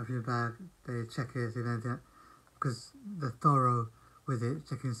after your bag they check it, see if anything, because they're thorough with it,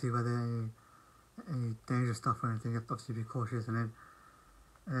 checking to see whether any dangerous stuff or anything. You have to obviously be cautious, and then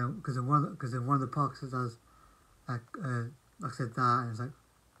because in one of the parks it does like I said that, and it's like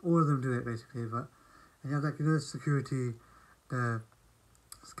all of them do it basically, but and you have like, you know, the security, the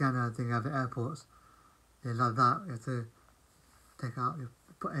scanner thing at the airports, yeah, like that. You have to take out, you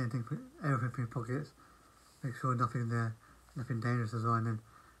put everything in your pockets, make sure nothing there, nothing dangerous as well, and then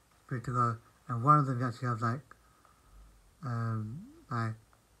free to go. And one of them you actually have like I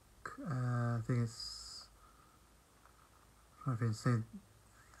think it's kind of insane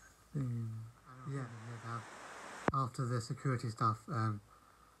thing. Yeah, after the security stuff,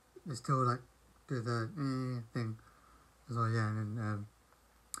 they still like do the thing as well. Yeah, and then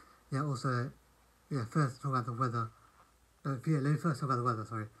yeah, also yeah. First talk about the weather. Yeah, let me first talk about the weather.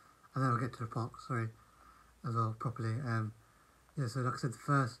 Sorry, and then I'll get to the park. Sorry, as well properly. Yeah, so like I said, the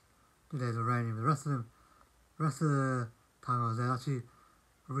first 2 days were raining. The rest of the time I was there, actually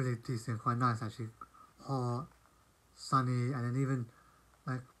really decent, quite nice actually, hot, sunny, and then even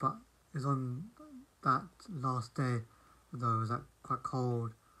like, but it was on that last day, though it was like quite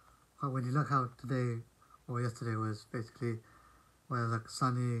cold. But when you look how today or yesterday was basically where it was like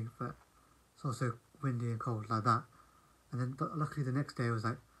sunny, but it's also windy and cold like that. And then, but luckily the next day was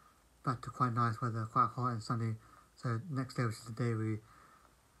like back to quite nice weather, quite hot and sunny. So next day, which is the day we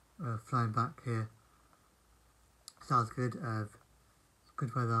were flying back here, so that was good.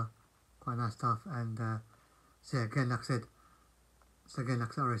 Good weather, quite nice stuff. And so yeah, again, like I said, I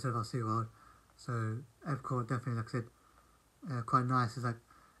already said about SeaWorld. So Epcot definitely, like I said, quite nice.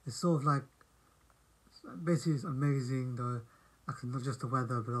 It's sort of like basically it's amazing though. Like not just the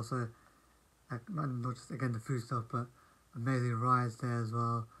weather, but also like not just again the food stuff, but amazing rides there as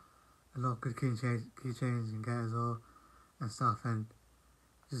well. A lot of good keychains you can get as well and stuff, and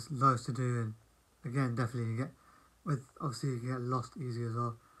just loads to do. And again, definitely you get with obviously you can get lost easy as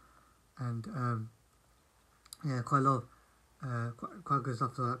well. And yeah, quite a lot of quite good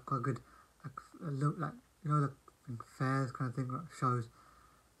stuff. So like, quite good look like like fairs kind of thing, like shows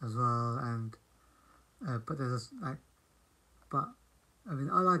as well. And but there's like, but I mean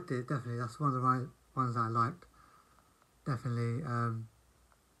I liked it definitely. That's one of the ones that I liked definitely.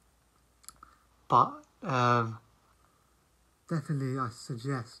 But definitely I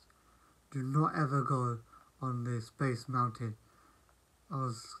suggest do not ever go on the Space Mountain. I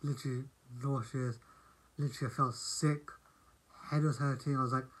was literally nauseous. Literally I felt sick. Head was hurting. I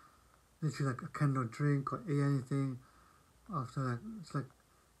was like literally like I cannot drink or eat anything after like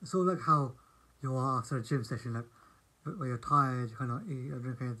it's all like how you are after a gym session, like where you're tired, you cannot eat or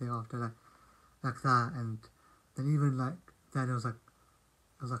drink anything after like that. And then even like then it was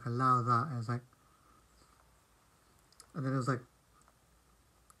like allow that, and it's like, and then it was like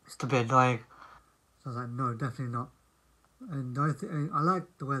just a bit annoying. So I was like, no, definitely not. And the only thing, I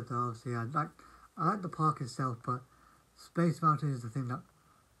like the weather, obviously. I like the park itself, but Space Mountain is the thing that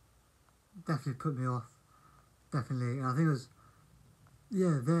definitely put me off. Definitely, and I think it was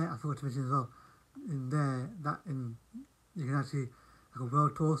there. I forgot to mention as well. In there, you can actually like a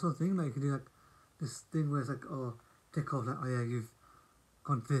world tour sort of thing. Like you can do like this thing where it's like tick off like yeah you've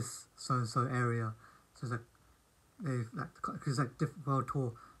gone to this so and so area. So it's like they've like because it's like different world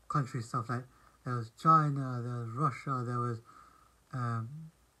tour country stuff. Like there was China, there was Russia, there was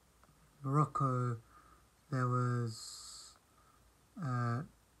um, Morocco, there was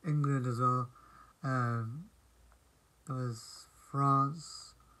England as well. There was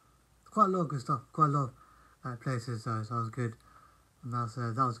France. Quite a lot of good stuff. Quite a lot of places. So that was good. And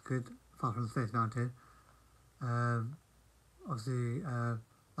that was good. Apart from the Space Mountain. Obviously,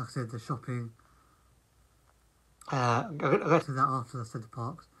 like I said, the shopping. I got to that after I said the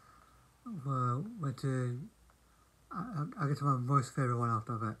parks. Went to. I get to my most favourite one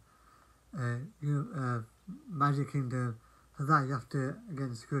after that. Magic Kingdom. For that, you have to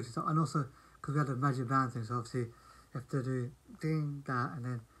again security stuff, and also because we had a magic band thing, so obviously you have to do ding that, and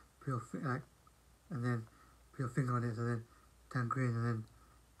then put your and then put your finger on it, and then turn green, and then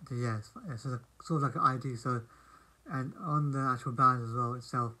so sort of like an ID. So and on the actual band as well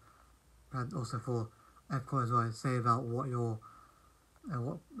itself, and also for Epcot as well, it say about what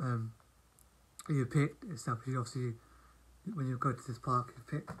what you picked itself. You obviously when you go to this park, you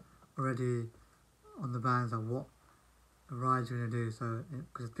pick already on the bands like what rides you're gonna do. So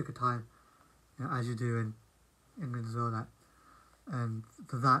because pick a time, as you do in England as well. That and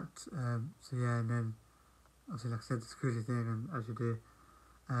for that, so yeah, and then obviously like I said, the security thing, and as you do.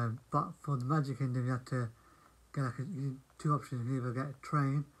 But for the Magic Kingdom, you have to get two options. You either get a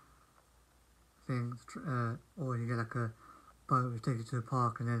train thing, or you get like a boat which takes you to the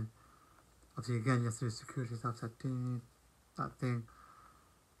park, and then obviously again you have to do security stuff, like that thing,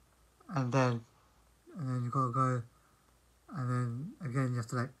 and then you gotta go, and then again you have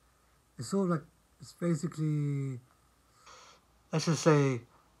to it's sort of like it's basically, let's just say,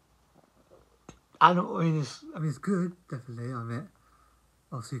 I mean it's good definitely. I mean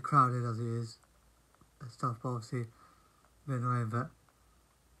obviously crowded as it is and stuff, but obviously a bit annoying, but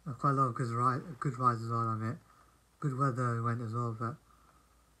quite a lot of good rides as well. I mean good weather we went as well, but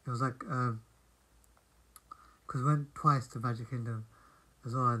it was like because we went twice to Magic Kingdom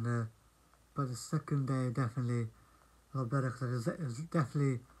as well, and but the second day definitely a lot better because it was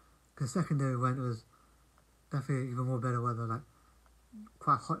definitely the second day we went was definitely even more better weather, like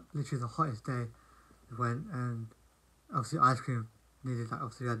quite hot, literally the hottest day we went, and obviously ice cream needed, like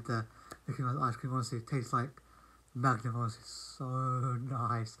obviously we had the Mickey Mouse ice cream, honestly it tastes like Magnum, honestly so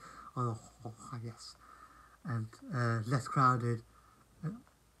nice. Oh, yes, and less crowded, and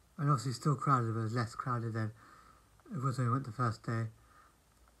obviously still crowded, but it was less crowded than it was when we went the first day,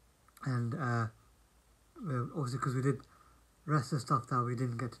 and obviously because we did the rest of the stuff that we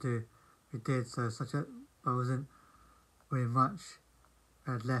didn't get to do, we did, so such a, but wasn't really much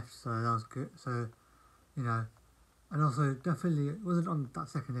had left, so that was good. So, you know, and also definitely it wasn't on that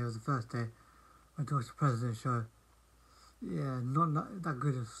second day, it was the first day. Went to watch the President show. Yeah, not that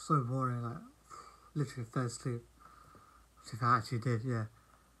good. It was so boring. Like literally fell asleep. Which I actually did, yeah.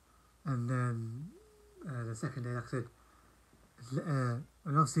 And then the second day, like I said, and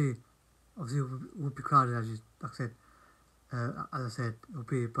obviously it would be crowded as you, like I said, as I said, it would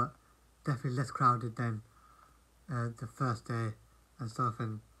be, but definitely less crowded than the first day and stuff.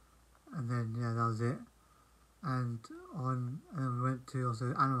 And then yeah, that was it. And and we went to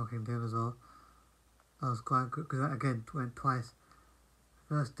also Animal Kingdom as well. That was quite good because again went twice.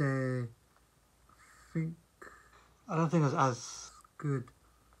 First day, think I don't think it was as good.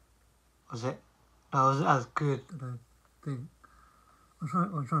 Was it? No, it wasn't as good. I don't think. I'm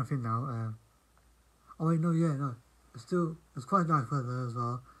trying to think now. Oh wait, no, yeah, no. It's quite nice weather as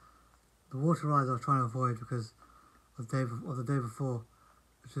well. The water rides I was trying to avoid because of the day before,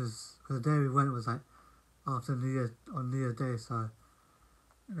 which was because the day we went was like after New Year's Day. So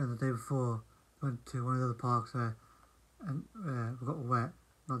and the day before went to one of the other parks where and we got wet.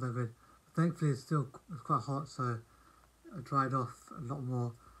 Not that good. But thankfully, it's quite hot, so it dried off a lot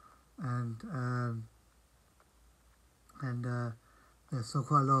more, and there's still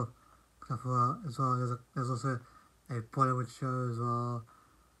quite a lot of stuff as well. There's also a Bollywood show as well.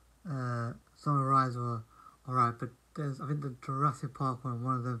 Some of the rides were alright, but I think the Jurassic Park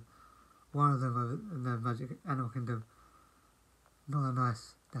one of them in the Magic Animal Kingdom, not that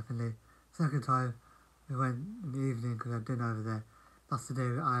nice, definitely. Second time we went in the evening because I had dinner over there. That's the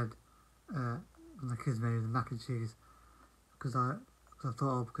day I had on the kids menu the mac and cheese because I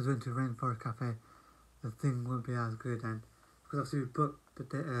thought because we went to Rainforest Cafe the thing wouldn't be as good, and because obviously we booked the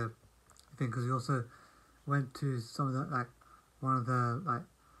thing because we also went to some of the one of the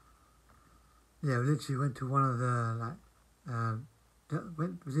yeah, we literally went to one of the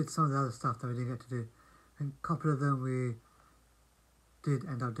we did some of the other stuff that we didn't get to do, and a couple of them we did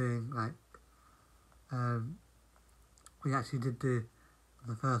end up doing, we actually did do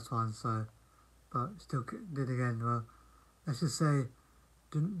the first one, so but still did again. Well, let's just say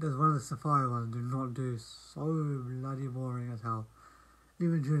there's one of the safari ones do not do, so bloody boring as hell,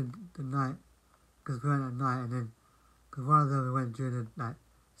 even during the night, because we went at night, and then because one of them we went during the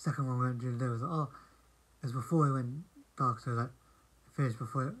second one we went during the day, was like, oh, it was before it went dark, so it finished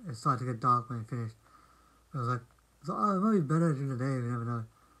before it started to get dark when it finished. I was like, oh, it might be better during the day, we never know.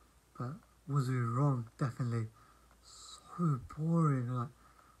 But was we wrong? Definitely. So boring,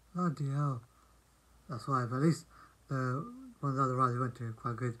 bloody hell. That's why, but at least one of the other rides we went to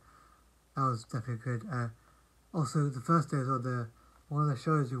quite good. That was definitely good. Also, the first day as well, one of the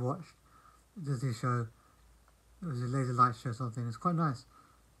shows we watched, Disney show, it was a laser light show or something. It's quite nice.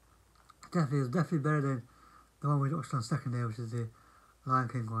 It was definitely better than the one we watched on the second day, which is the Lion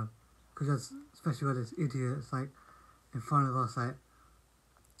King one. Because especially when this idiot, it's in front of us,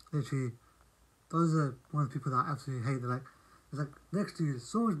 literally, those are one of the people that I absolutely hate. It's next to you,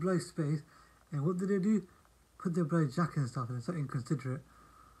 so much bloody space, and what did they do? Put their bloody jacket and stuff, and it's so inconsiderate.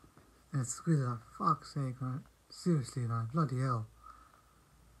 And it's squeezing, fuck's sake, man. Seriously, man, bloody hell.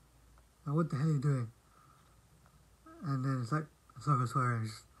 What the hell are you doing? And then it's sorry for swearing,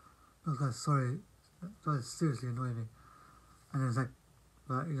 those guys, sorry, that seriously annoying me. And it's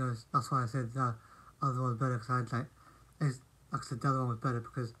but that's why I said the other one was better, because I had I said the other one was better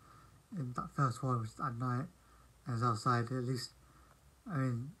because in that first one was at night and it was outside. At least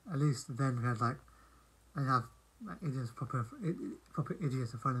then we had I have idiots, proper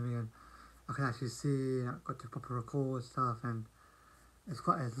idiots in front of me, and I could actually see, and I got to proper record stuff, and it's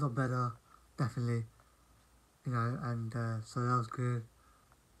a lot better, definitely, and so that was good.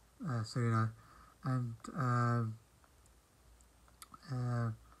 And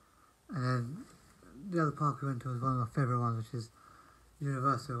and then the other park we went to was one of my favourite ones, which is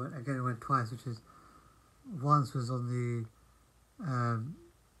Universal. We went twice, which is once was on the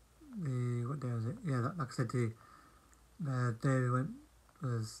what day was it? Yeah, like I said, the day we went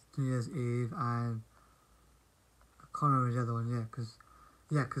was New Year's Eve, and I can't remember the other one.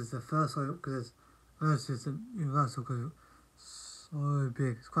 Because the first one, because versus Universal because it's so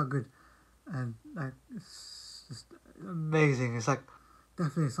big. It's quite good, and like it's just amazing. It's like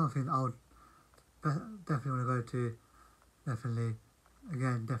definitely something I would definitely want to go to. Definitely,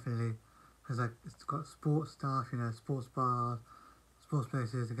 again, definitely, because like it's got sports stuff, sports bars, sports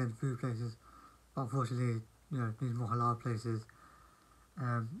places, again, food places. But unfortunately, needs more halal places.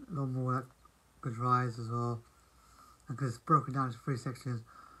 A lot more like good rides as well. And because it's broken down into three sections,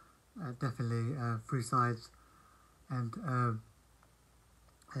 definitely three sides, and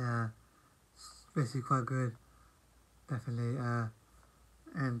it's basically quite good. Definitely,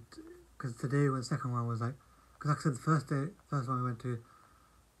 and because today when the second one was like, because like I said, first one we went to,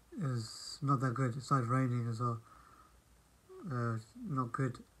 it was not that good. It started raining as well. Not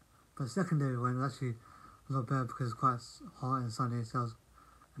good. But the second day we went was actually a lot better because it's quite hot and sunny, so it was,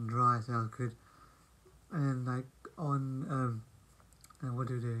 and dry, so that was good. And then like on and what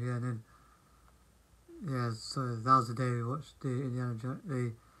do we do? Yeah, and then so that was the day we watched the Indiana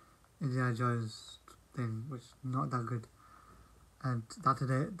Jones thing, which is not that good. And that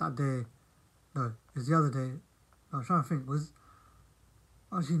day, no, it was the other day. I'm trying to think.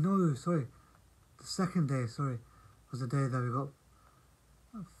 Actually no, sorry, the second day, sorry, was the day that we got.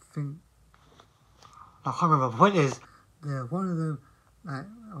 I think I can't remember. The point is, one of them like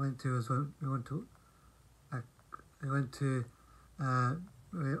I went to was when we went to like we went to I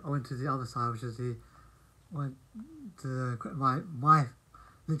went to the other side, which is went to my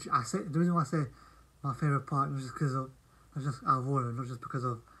literally. I say the reason why I say my favorite part was just because of not just out of order, not just because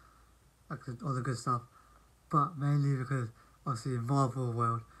of like all the good stuff, but mainly because obviously Marvel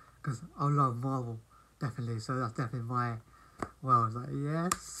world, because I love Marvel definitely, so that's definitely my world. Like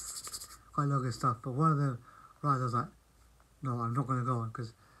yes, quite a lot of good stuff, but one of the rides I was like, no, I'm not gonna go on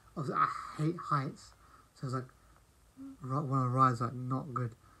because obviously I hate heights, so it's like one of the rides like not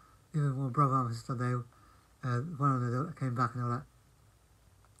good. Even my brother and my sister, one of them came back and they were like,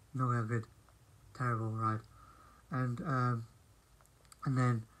 no, we are good, terrible ride, and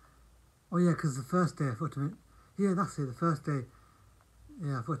then oh yeah, because the first day I thought to me, yeah, that's it, the first day,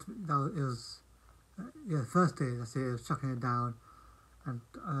 yeah, I thought to me, it was yeah, the first day, that's it was chucking it down, and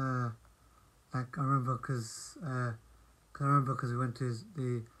like I remember because we went to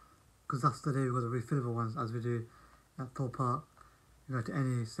because that's the day we got the refillable ones as we do at Thor Park. You go to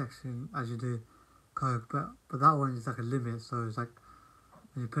any section as you do Coke, but that one is like a limit, so it's like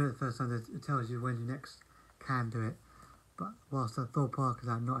when you put it the first time, it tells you when you next can do it. But whilst at Thor Park is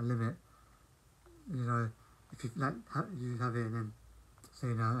like not a limit, if you like you have it and then so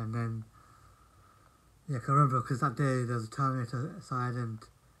and then yeah, 'cause I remember because that day there was a Terminator side and it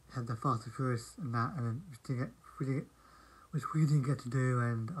had the Fast and Furious and that, and then which we didn't get to do,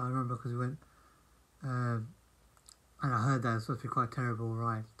 and I remember because we went. And I heard that it's supposed to be quite a terrible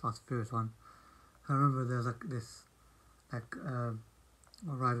ride, Fast and Furious one. I remember there's like this, like,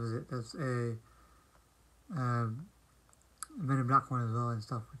 what ride was it? There's a Men in Black one as well and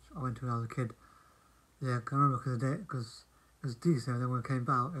stuff, which I went to when I was a kid. Yeah, I remember because it was decent, and then when it came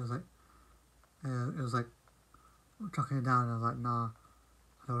out, it was like chucking it down, and I was like, nah,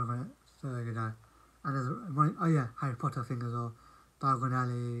 I don't want it. So, and there's one, oh yeah, Harry Potter thing as well. Diagon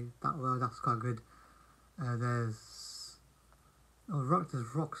Alley, that's quite good. There's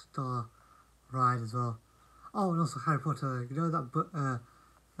Rockstar ride as well. Oh, and also Harry Potter. You know that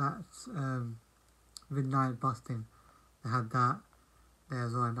midnight bus thing. They had that there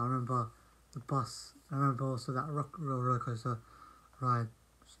as well. And I remember the bus. I remember also that roller coaster ride.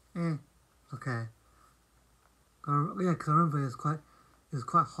 Okay. Yeah, because I remember it was quite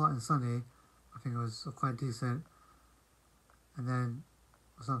hot and sunny. I think it was quite decent. And then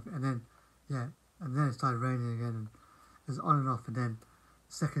or something. And then and then it started raining again. And it was on and off. And then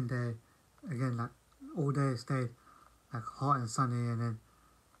second day, again like all day it stayed like hot and sunny. And then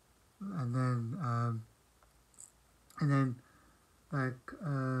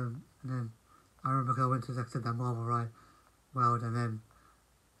I remember 'cause I went to like I said that Marvel ride world, and then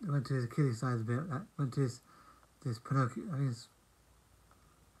I went to his Achilles side a bit. Like, went to this Pinocchio. I think it's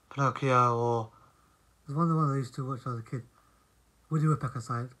Pinocchio, or it was one of the ones I used to watch when I was a kid. Woody Woodpecker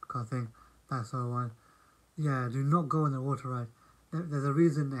side kind of thing. That sort of one. Yeah, do not go on the water ride. There's a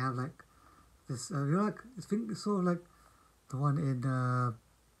reason they have like this. I think it's sort of like the one in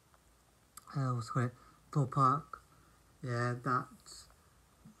what's it called? Thor Park. Yeah, that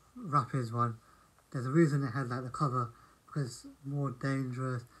Rapids one. There's a reason they had like the cover because it's more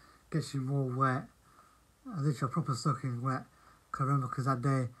dangerous, gets you more wet. I think you're proper soaking wet. I remember because that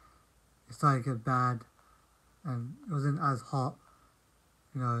day it started to get bad and it wasn't as hot,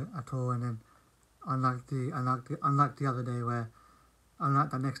 at all. And then unlike the other day unlike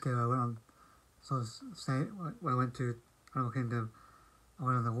the next day where I went on So I was saying when I went to Animal Kingdom, I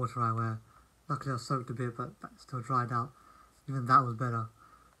went on the water ride where luckily I was soaked a bit, but that still dried out. Even that was better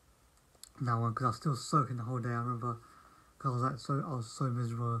than that one because I was still soaking the whole day. I remember because I was so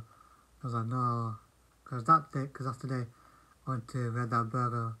miserable. I was like, no, because that's the day we had that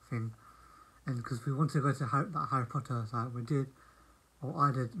burger thing, and because we wanted to go to that Harry Potter side, we did, or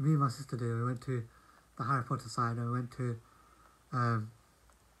I did, me and my sister did. We went to the Harry Potter side, and we went to, I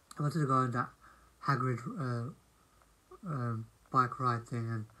wanted to go on that Hagrid bike ride thing,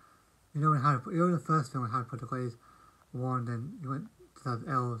 and you know the first film when Harry Potter got his wand, and he went to that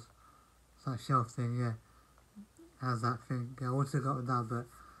elves, that shelf thing, yeah, it has that thing. Yeah, I wanted to go with that, but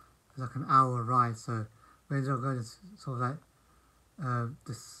it's like an hour ride, so we ended up going to sort of like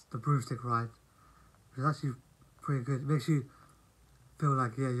the broomstick ride, which is actually pretty good. It makes you feel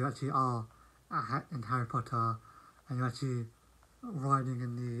like you actually are in Harry Potter, and you're actually riding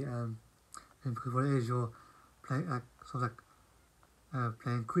in the because what it is, you're playing like sort of like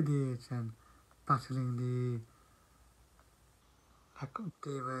playing Quidditch and battling the like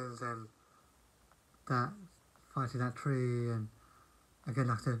demons and that fighting that tree, and again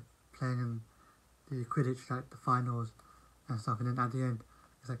like the playing in the Quidditch like the finals and stuff, and then at the end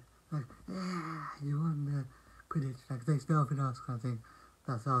it's like yeah, you won the Quidditch, like thanks for helping us kind of thing.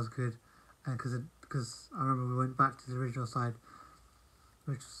 That was good, and because I remember we went back to the original side,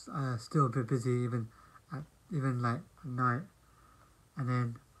 which was still a bit busy even like at night, and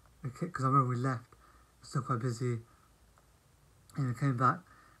then because I remember we left, it was still quite busy, and we came back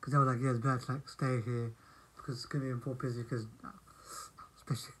because they were like, yeah, it's better to like stay here because it's gonna be more busy because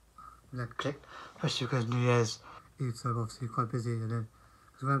especially especially because New Year's Eve, so obviously quite busy, and then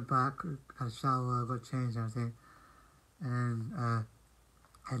because we went back, had a shower, got changed and everything, and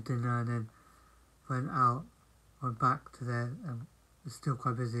had dinner, and then went back to there, and it's still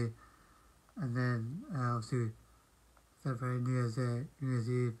quite busy, and then obviously celebrated New Year's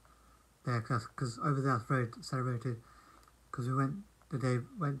Eve there, because over there it's very celebrated, because we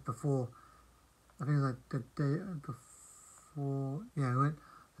went before, I think it was like the day before, yeah, we went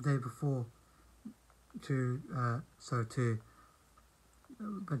the day before to,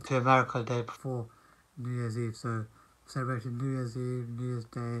 went to America the day before New Year's Eve, so celebrated New Year's Eve, New Year's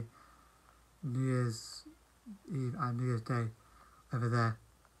Day, New Year's Eve and New Year's Day over there,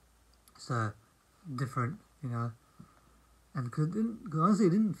 so different, and because honestly it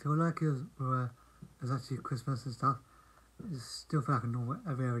didn't feel like it was actually Christmas and stuff. It still felt like a normal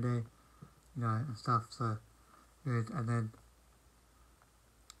every other day, and stuff. So good, and then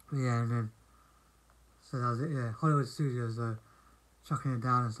so that was it. Yeah, Hollywood Studios though, chucking it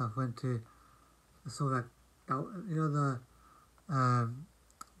down and stuff. Went to sort of like that,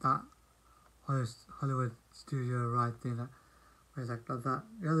 that Hollywood Studio ride thing that where it's like that.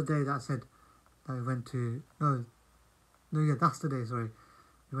 The other day that I said that we went to yeah, that's the day. Sorry,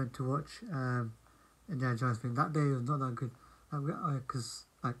 we went to watch Indiana Jones thing. That day was not that good, because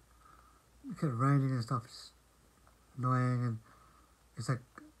like it kept raining and stuff. It's annoying, and it's like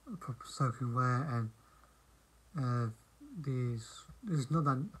proper soaking wet, and it's not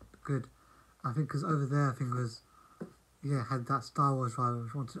that good. I think because over there, I think was had that Star Wars ride.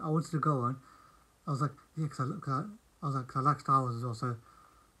 I wanted to go on. I was like, yeah, because I like Star Wars as well. So,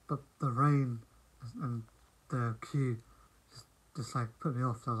 but the rain and the queue just like put me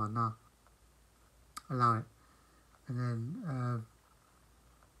off. So I was like, nah, allow it. And then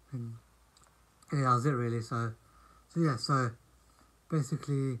yeah, that was it really. So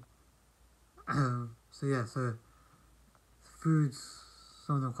basically, so foods,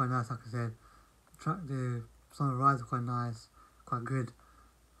 some of them quite nice, like I said. Some of the rides were quite nice, quite good.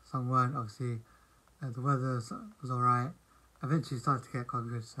 Some weren't, obviously. The weather was alright. Eventually it started to get quite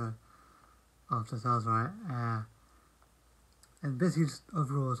good, so after that was alright. And basically just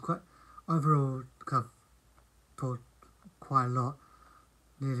overall, kind of talked quite a lot,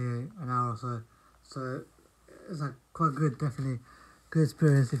 nearly an hour or so. So it's like quite good, definitely good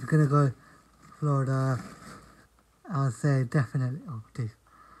experience. If you're gonna go to Florida, I would say definitely. Oh, geez.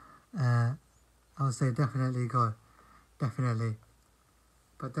 I would say definitely go, definitely,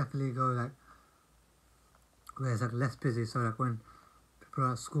 but definitely go like where it's like less busy. So like when people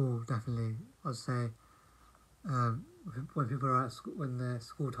are at school, definitely I'd say when people are at school, when they're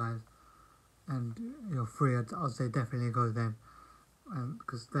school times and you're free, I'd say definitely go then,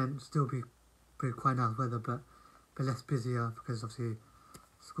 because then still be quite nice weather, but less busier because obviously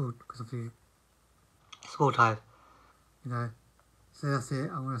school time, So that's it.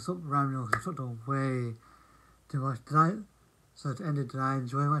 I'm gonna stop rambling because I've talked on way too much. So to end it, did I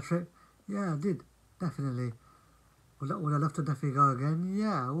enjoy my trip? Yeah, I did, definitely. Would I love to definitely go again?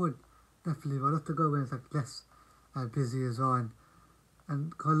 Yeah, I would, definitely. But I love to go when it's like less busy as well, and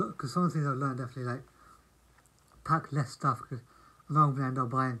because some of the things I've learned definitely like pack less stuff because I know I'm gonna end up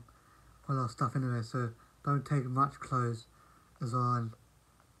buying a lot of stuff anyway. So don't take much clothes as well, and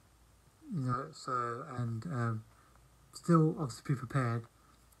so and still obviously be prepared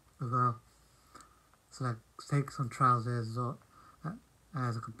as well. So like take some trousers as well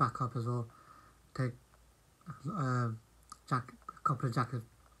as like a backup as well. Take a couple of jackets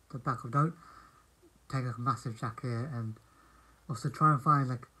to back up. Don't take like a massive jacket, and also try and find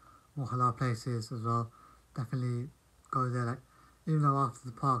like more halal places as well. Definitely go there. Like even though after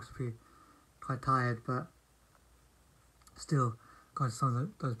the parks be quite tired, but still go to some of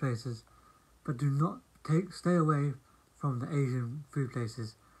those places. But do not stay away from the Asian food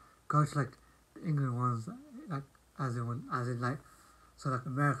places. Go to like the England ones, like as in like so like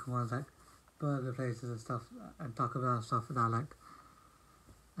American ones like burger places and stuff and Taco Bell and stuff that I like,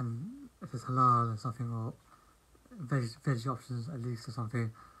 and if it's halal or something or veggie options at least or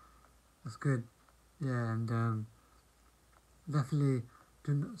something, that's good. Yeah, and definitely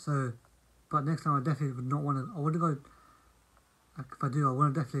so. But next time I definitely would not want to. I want to go. Like if I do, I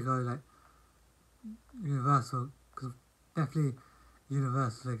want to definitely go like Universal because definitely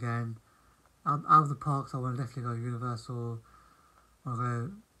Universal again. Out of the parks, I want to definitely go Universal. I'll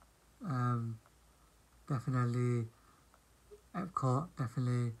go definitely Epcot,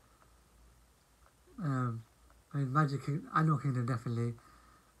 definitely. I mean Animal Kingdom definitely.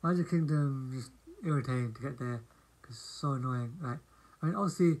 Magic Kingdom just irritating to get there because it's so annoying. Like I mean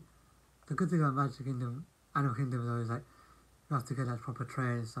obviously the good thing about Magic Kingdom, Animal Kingdom though is like you have to get that proper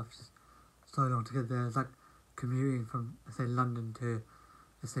train and stuff. Just so long to get there. It's like commuting from let's say London to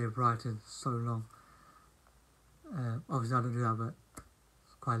let's say Brighton. So long. Obviously I don't do that, but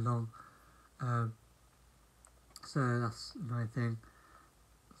it's quite long. Um, so that's another thing.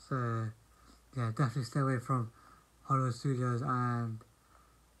 So yeah, definitely stay away from Hollywood Studios and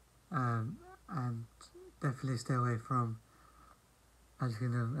definitely stay away from Magic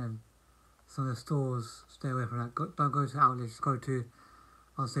Kingdom and some of the stores. Stay away from that. Don't go to outlets. Just go to.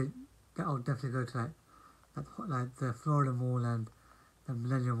 I'll say I'll definitely go to like the Florida Mall and the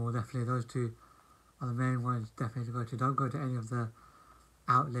Millennium Mall. Definitely those two are the main ones. Definitely to go to. Don't go to any of the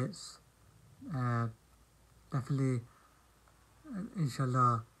outlets. Uh, Definitely,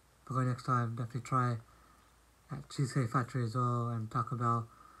 inshallah, if I go next time, definitely try at Cheesecake Factory as well and Taco Bell,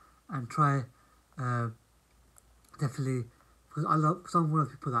 and try uh, definitely because I love some one of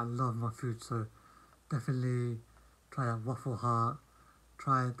the people that love my food, so definitely try that Waffle Hut,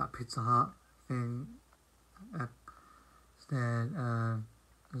 try that Pizza Hut thing, uh, then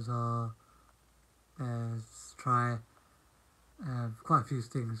as well. Try quite a few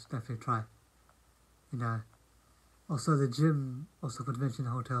things. Definitely try, you know. Also the gym, also Convention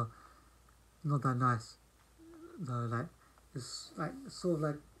Hotel, not that nice though. Like it's like sort of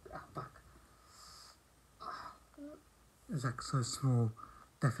like back. It's like so small.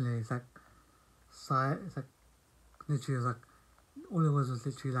 Definitely, it's like side. It's like literally, it was like all it was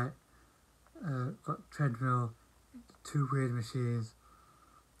literally like got treadmill, two weird machines,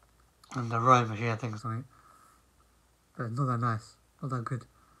 and a rowing machine I think or something. But it's not that nice, not that good.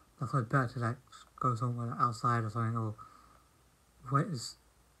 That's why it's better to like go somewhere outside or something, or just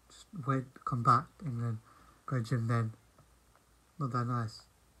wait, come back and then go gym then. Not that nice,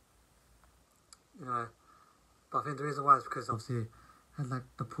 you know. But I think the reason why is because obviously I had like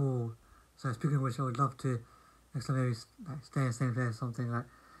the pool. So speaking of which, I would love to next time maybe like stay in the same place or something. Like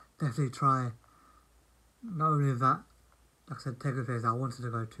definitely try not only that, like I said, take a place I wanted to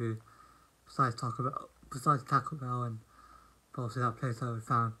go to besides Taco Bell, and but obviously that place that we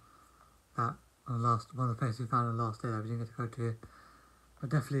found that on the last one of the places we found on the last day that we didn't get to go to. But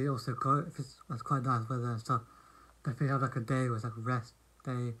definitely also go if it's quite nice weather and stuff. Definitely have like a day where it's like rest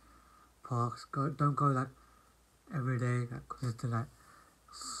day parks. Don't go like every day like consistent like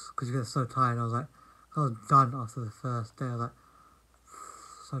because you get so tired. I was done after the first day. I was like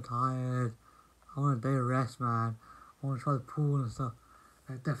so tired. I want a day of rest, man. I want to try the pool and stuff.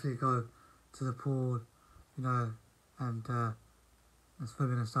 Like definitely go to the pool, you know, and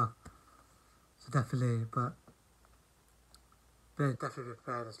swimming and stuff. So definitely, but definitely be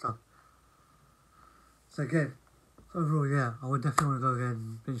prepared and stuff. So again, overall, yeah, I would definitely want to go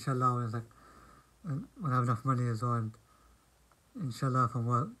again. Inshallah, when it's like when I have enough money as well, and inshallah, if I'm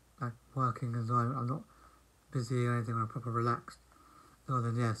working as well, I'm not busy or anything, I'm proper relaxed. So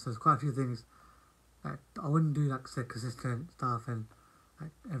then yeah, so there's quite a few things. Like I wouldn't do like say consistent stuff and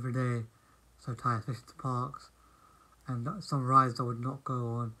like every day. So tired, especially the parks and some rides I would not go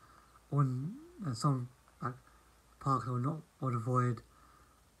on. And some like parks I would avoid.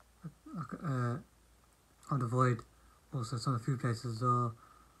 on the Void, also some of the food places as well,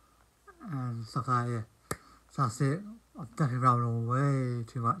 and stuff like that, yeah. So that's it. I've definitely rambled on way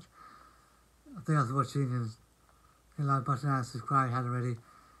too much. I think I was watching and hit the like button and subscribe if you hadn't already.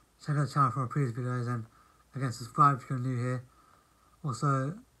 Check out the channel for our previous videos and again subscribe if you're new here.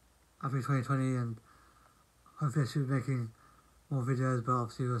 Also, happy 2020 and hopefully I should be making more videos, but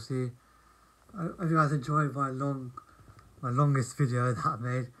obviously we'll see. I hope you guys enjoyed my longest video that I've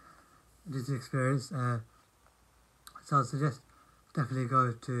made due to experience. So I'd suggest definitely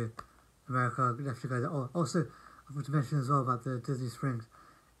go to America, definitely go there. Oh, also, I forgot to mention as well about the Disney Springs.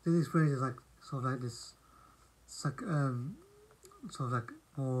 Disney Springs is like sort of like this, it's like sort of like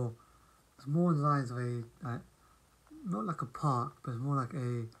more, it's more in the lines of a like, not like a park, but it's more like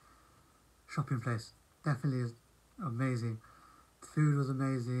a shopping place. Definitely is amazing. The food was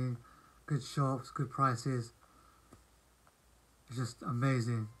amazing, good shops, good prices. It's just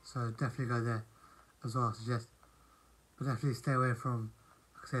amazing. So definitely go there as well. I suggest, but definitely stay away from,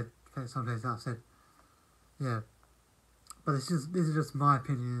 like I said, some places I've said. Yeah, but these are just my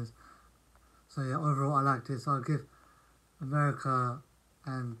opinions. So yeah, overall I liked it. So I'll give America,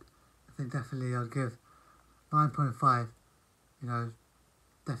 and I think definitely I'll give 9.5. You know,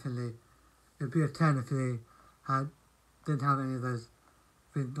 definitely it'd be a 10 if they didn't have any of those.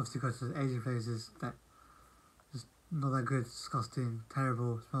 We obviously go to the Asian places that just not that good, disgusting,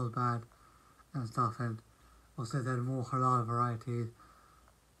 terrible, smells bad, and stuff. And also there are more halal varieties,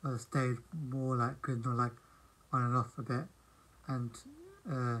 but it stayed more like good, not like on and off a bit, and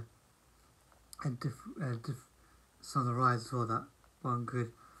some of the rides as well that weren't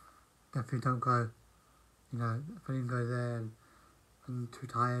good. Definitely don't go. You know, if I didn't go there and I'm too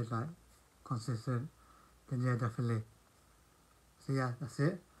tired, like consistent, then yeah, definitely. So yeah, that's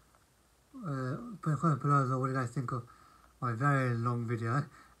it. Put a comment below as well, what do you guys think of my very long video?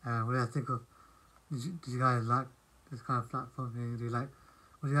 What do you guys think of, did you guys like this kind of platform thing? Do you like,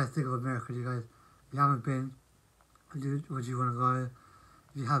 what do you guys think of America? Do you guys, if you haven't been, would you want to go?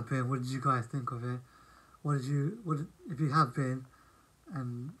 If you have been, what did you guys think of it? If you have been,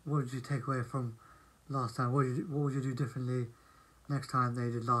 and what did you take away from last time? What would you do differently next time than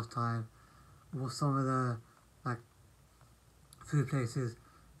you did last time? What some of the like food places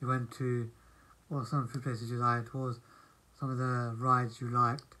you went to? What some food places you liked? What was some of the rides you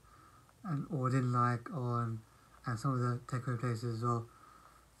liked or didn't like? And some of the takeaway places as well.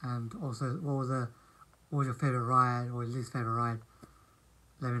 And also, what was your favourite ride or your least favourite ride?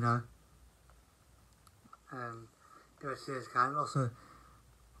 Let me know. Give us a can. Also,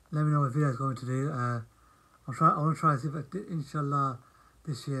 let me know what videos I'm going to do. I want to try to see if I did, inshallah,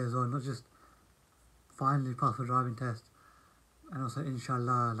 this year as well, not just finally pass the driving test, and also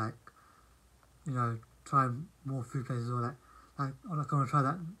inshallah, like, you know, try more food places or like I want to try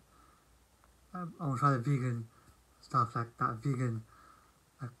that. I want to try the vegan stuff, like that vegan,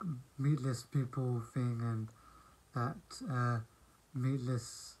 like meatless people thing, and that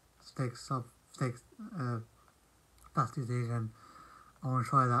meatless steaks pasty thing, and I want to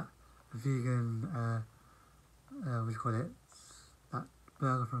try that vegan, what do you call it, that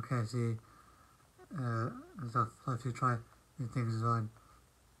burger from KFC, and stuff. So if you try new things as well,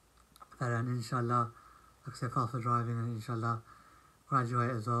 and inshallah, like I said, pass for driving, and inshallah,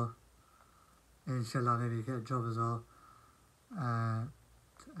 graduate as well, and inshallah, maybe get a job as well,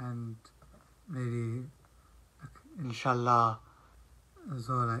 and maybe, like, inshallah, as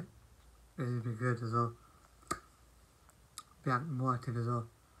well, like, it'll be good as well, be more active as well.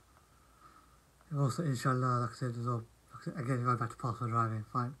 And also, inshallah, like I said as well, again, going back to pass for driving,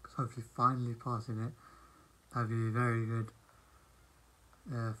 hopefully finally passing it, that'd be very good.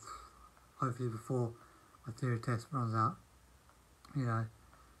 Hopefully before my theory test runs out, you know,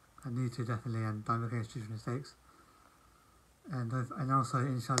 I need to definitely, and don't make any stupid mistakes. And also,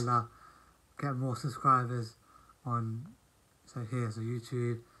 inshallah, get more subscribers on, so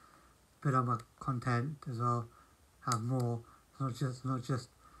YouTube, build up my content as well, have more, not just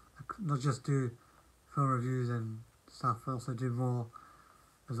do film reviews and stuff, but also do more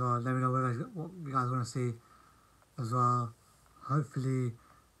as well. Let me know what you guys want to see as well. Hopefully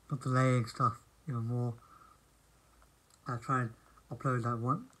not delaying stuff even more. I try and upload like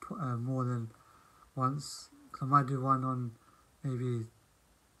more than once, because I might do one on maybe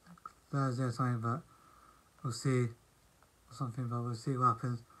Thursday or something, but we'll see, but we'll see what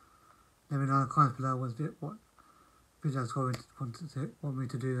happens. Let me know in the comments below what videos you want me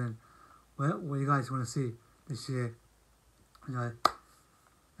to do, and what you guys want to see this year, you know.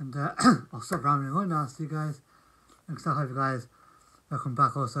 And I'll stop rambling on now. See you guys next time. Hope you guys welcome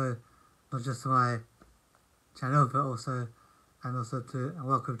back, also not just to my channel, but also and also and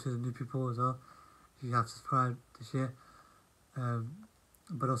welcome to the new people as well. If you have subscribed this year,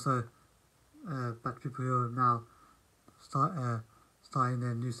 but also back to people who are now starting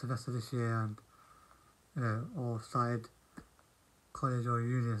their new semester this year, and or started college or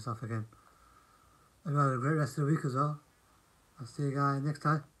uni and stuff again. And have a great rest of the week as well. I'll see you guys next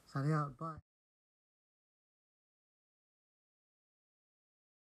time. Signing out. Bye.